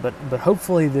about it, but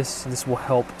hopefully this will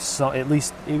help, so at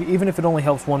least, even if it only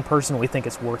helps one person, we think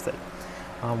it's worth it.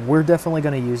 We're definitely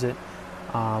going to use it.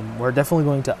 We're definitely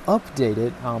going to update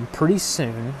it pretty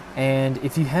soon, and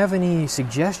if you have any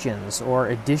suggestions or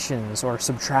additions or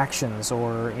subtractions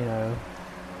or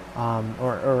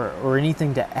or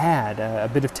anything to add, a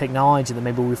bit of technology that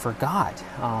maybe we forgot,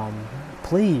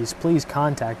 please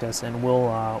contact us, and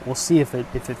we'll see if it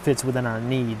fits within our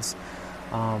needs.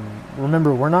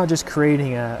 Remember, we're not just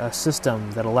creating a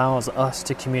system that allows us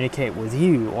to communicate with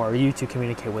you or you to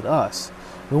communicate with us.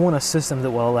 We want a system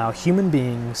that will allow human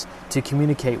beings to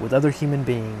communicate with other human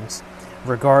beings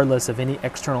regardless of any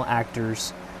external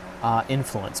actors'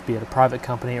 influence, be it a private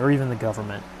company or even the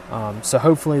government. So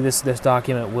hopefully this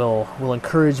document will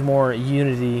encourage more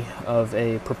unity of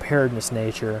a preparedness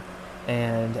nature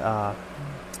and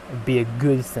be a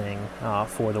good thing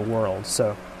for the world.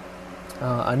 So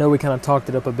I know we kind of talked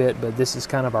it up a bit, but this is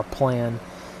kind of our plan.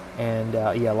 And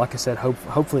like I said,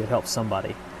 hopefully it helps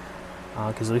somebody,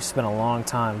 because we spent a long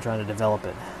time trying to develop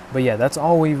it. But yeah, that's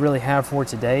all we really have for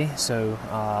today. So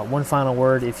one final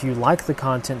word: if you like the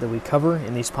content that we cover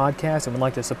in these podcasts and would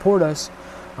like to support us,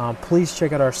 please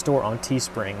check out our store on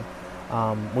Teespring.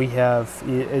 We have,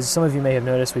 as some of you may have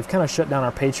noticed, we've kind of shut down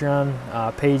our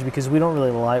Patreon page because we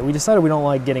decided we don't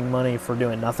like getting money for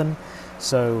doing nothing.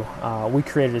 So we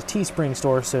created a Teespring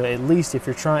store, so at least if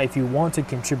you want to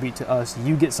contribute to us,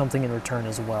 you get something in return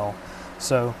as well.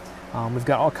 So we've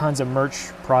got all kinds of merch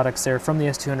products there from the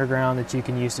S2 Underground that you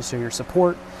can use to show your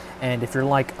support. And if you're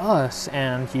like us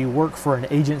and you work for an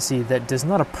agency that does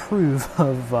not approve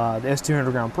of the S2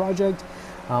 Underground project,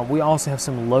 we also have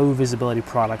some low visibility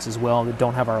products as well that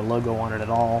don't have our logo on it at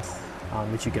all,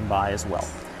 that you can buy as well.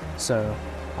 So,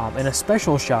 and a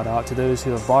special shout out to those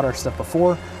who have bought our stuff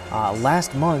before.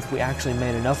 Last month we actually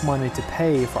made enough money to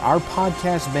pay for our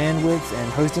podcast bandwidth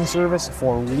and hosting service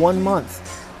for 1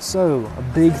 month. So a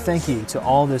big thank you to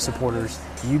all the supporters.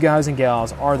 You guys and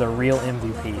gals are the real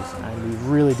MVPs, and we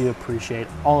really do appreciate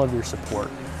all of your support.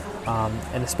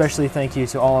 And especially thank you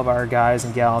to all of our guys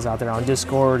and gals out there on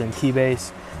Discord and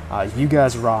Keybase. You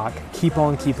guys rock. Keep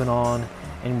on keeping on.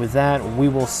 And with that, we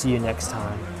will see you next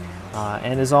time.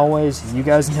 And as always, you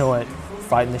guys know it.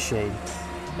 Fight in the shade.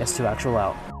 S2 Actual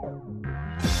out.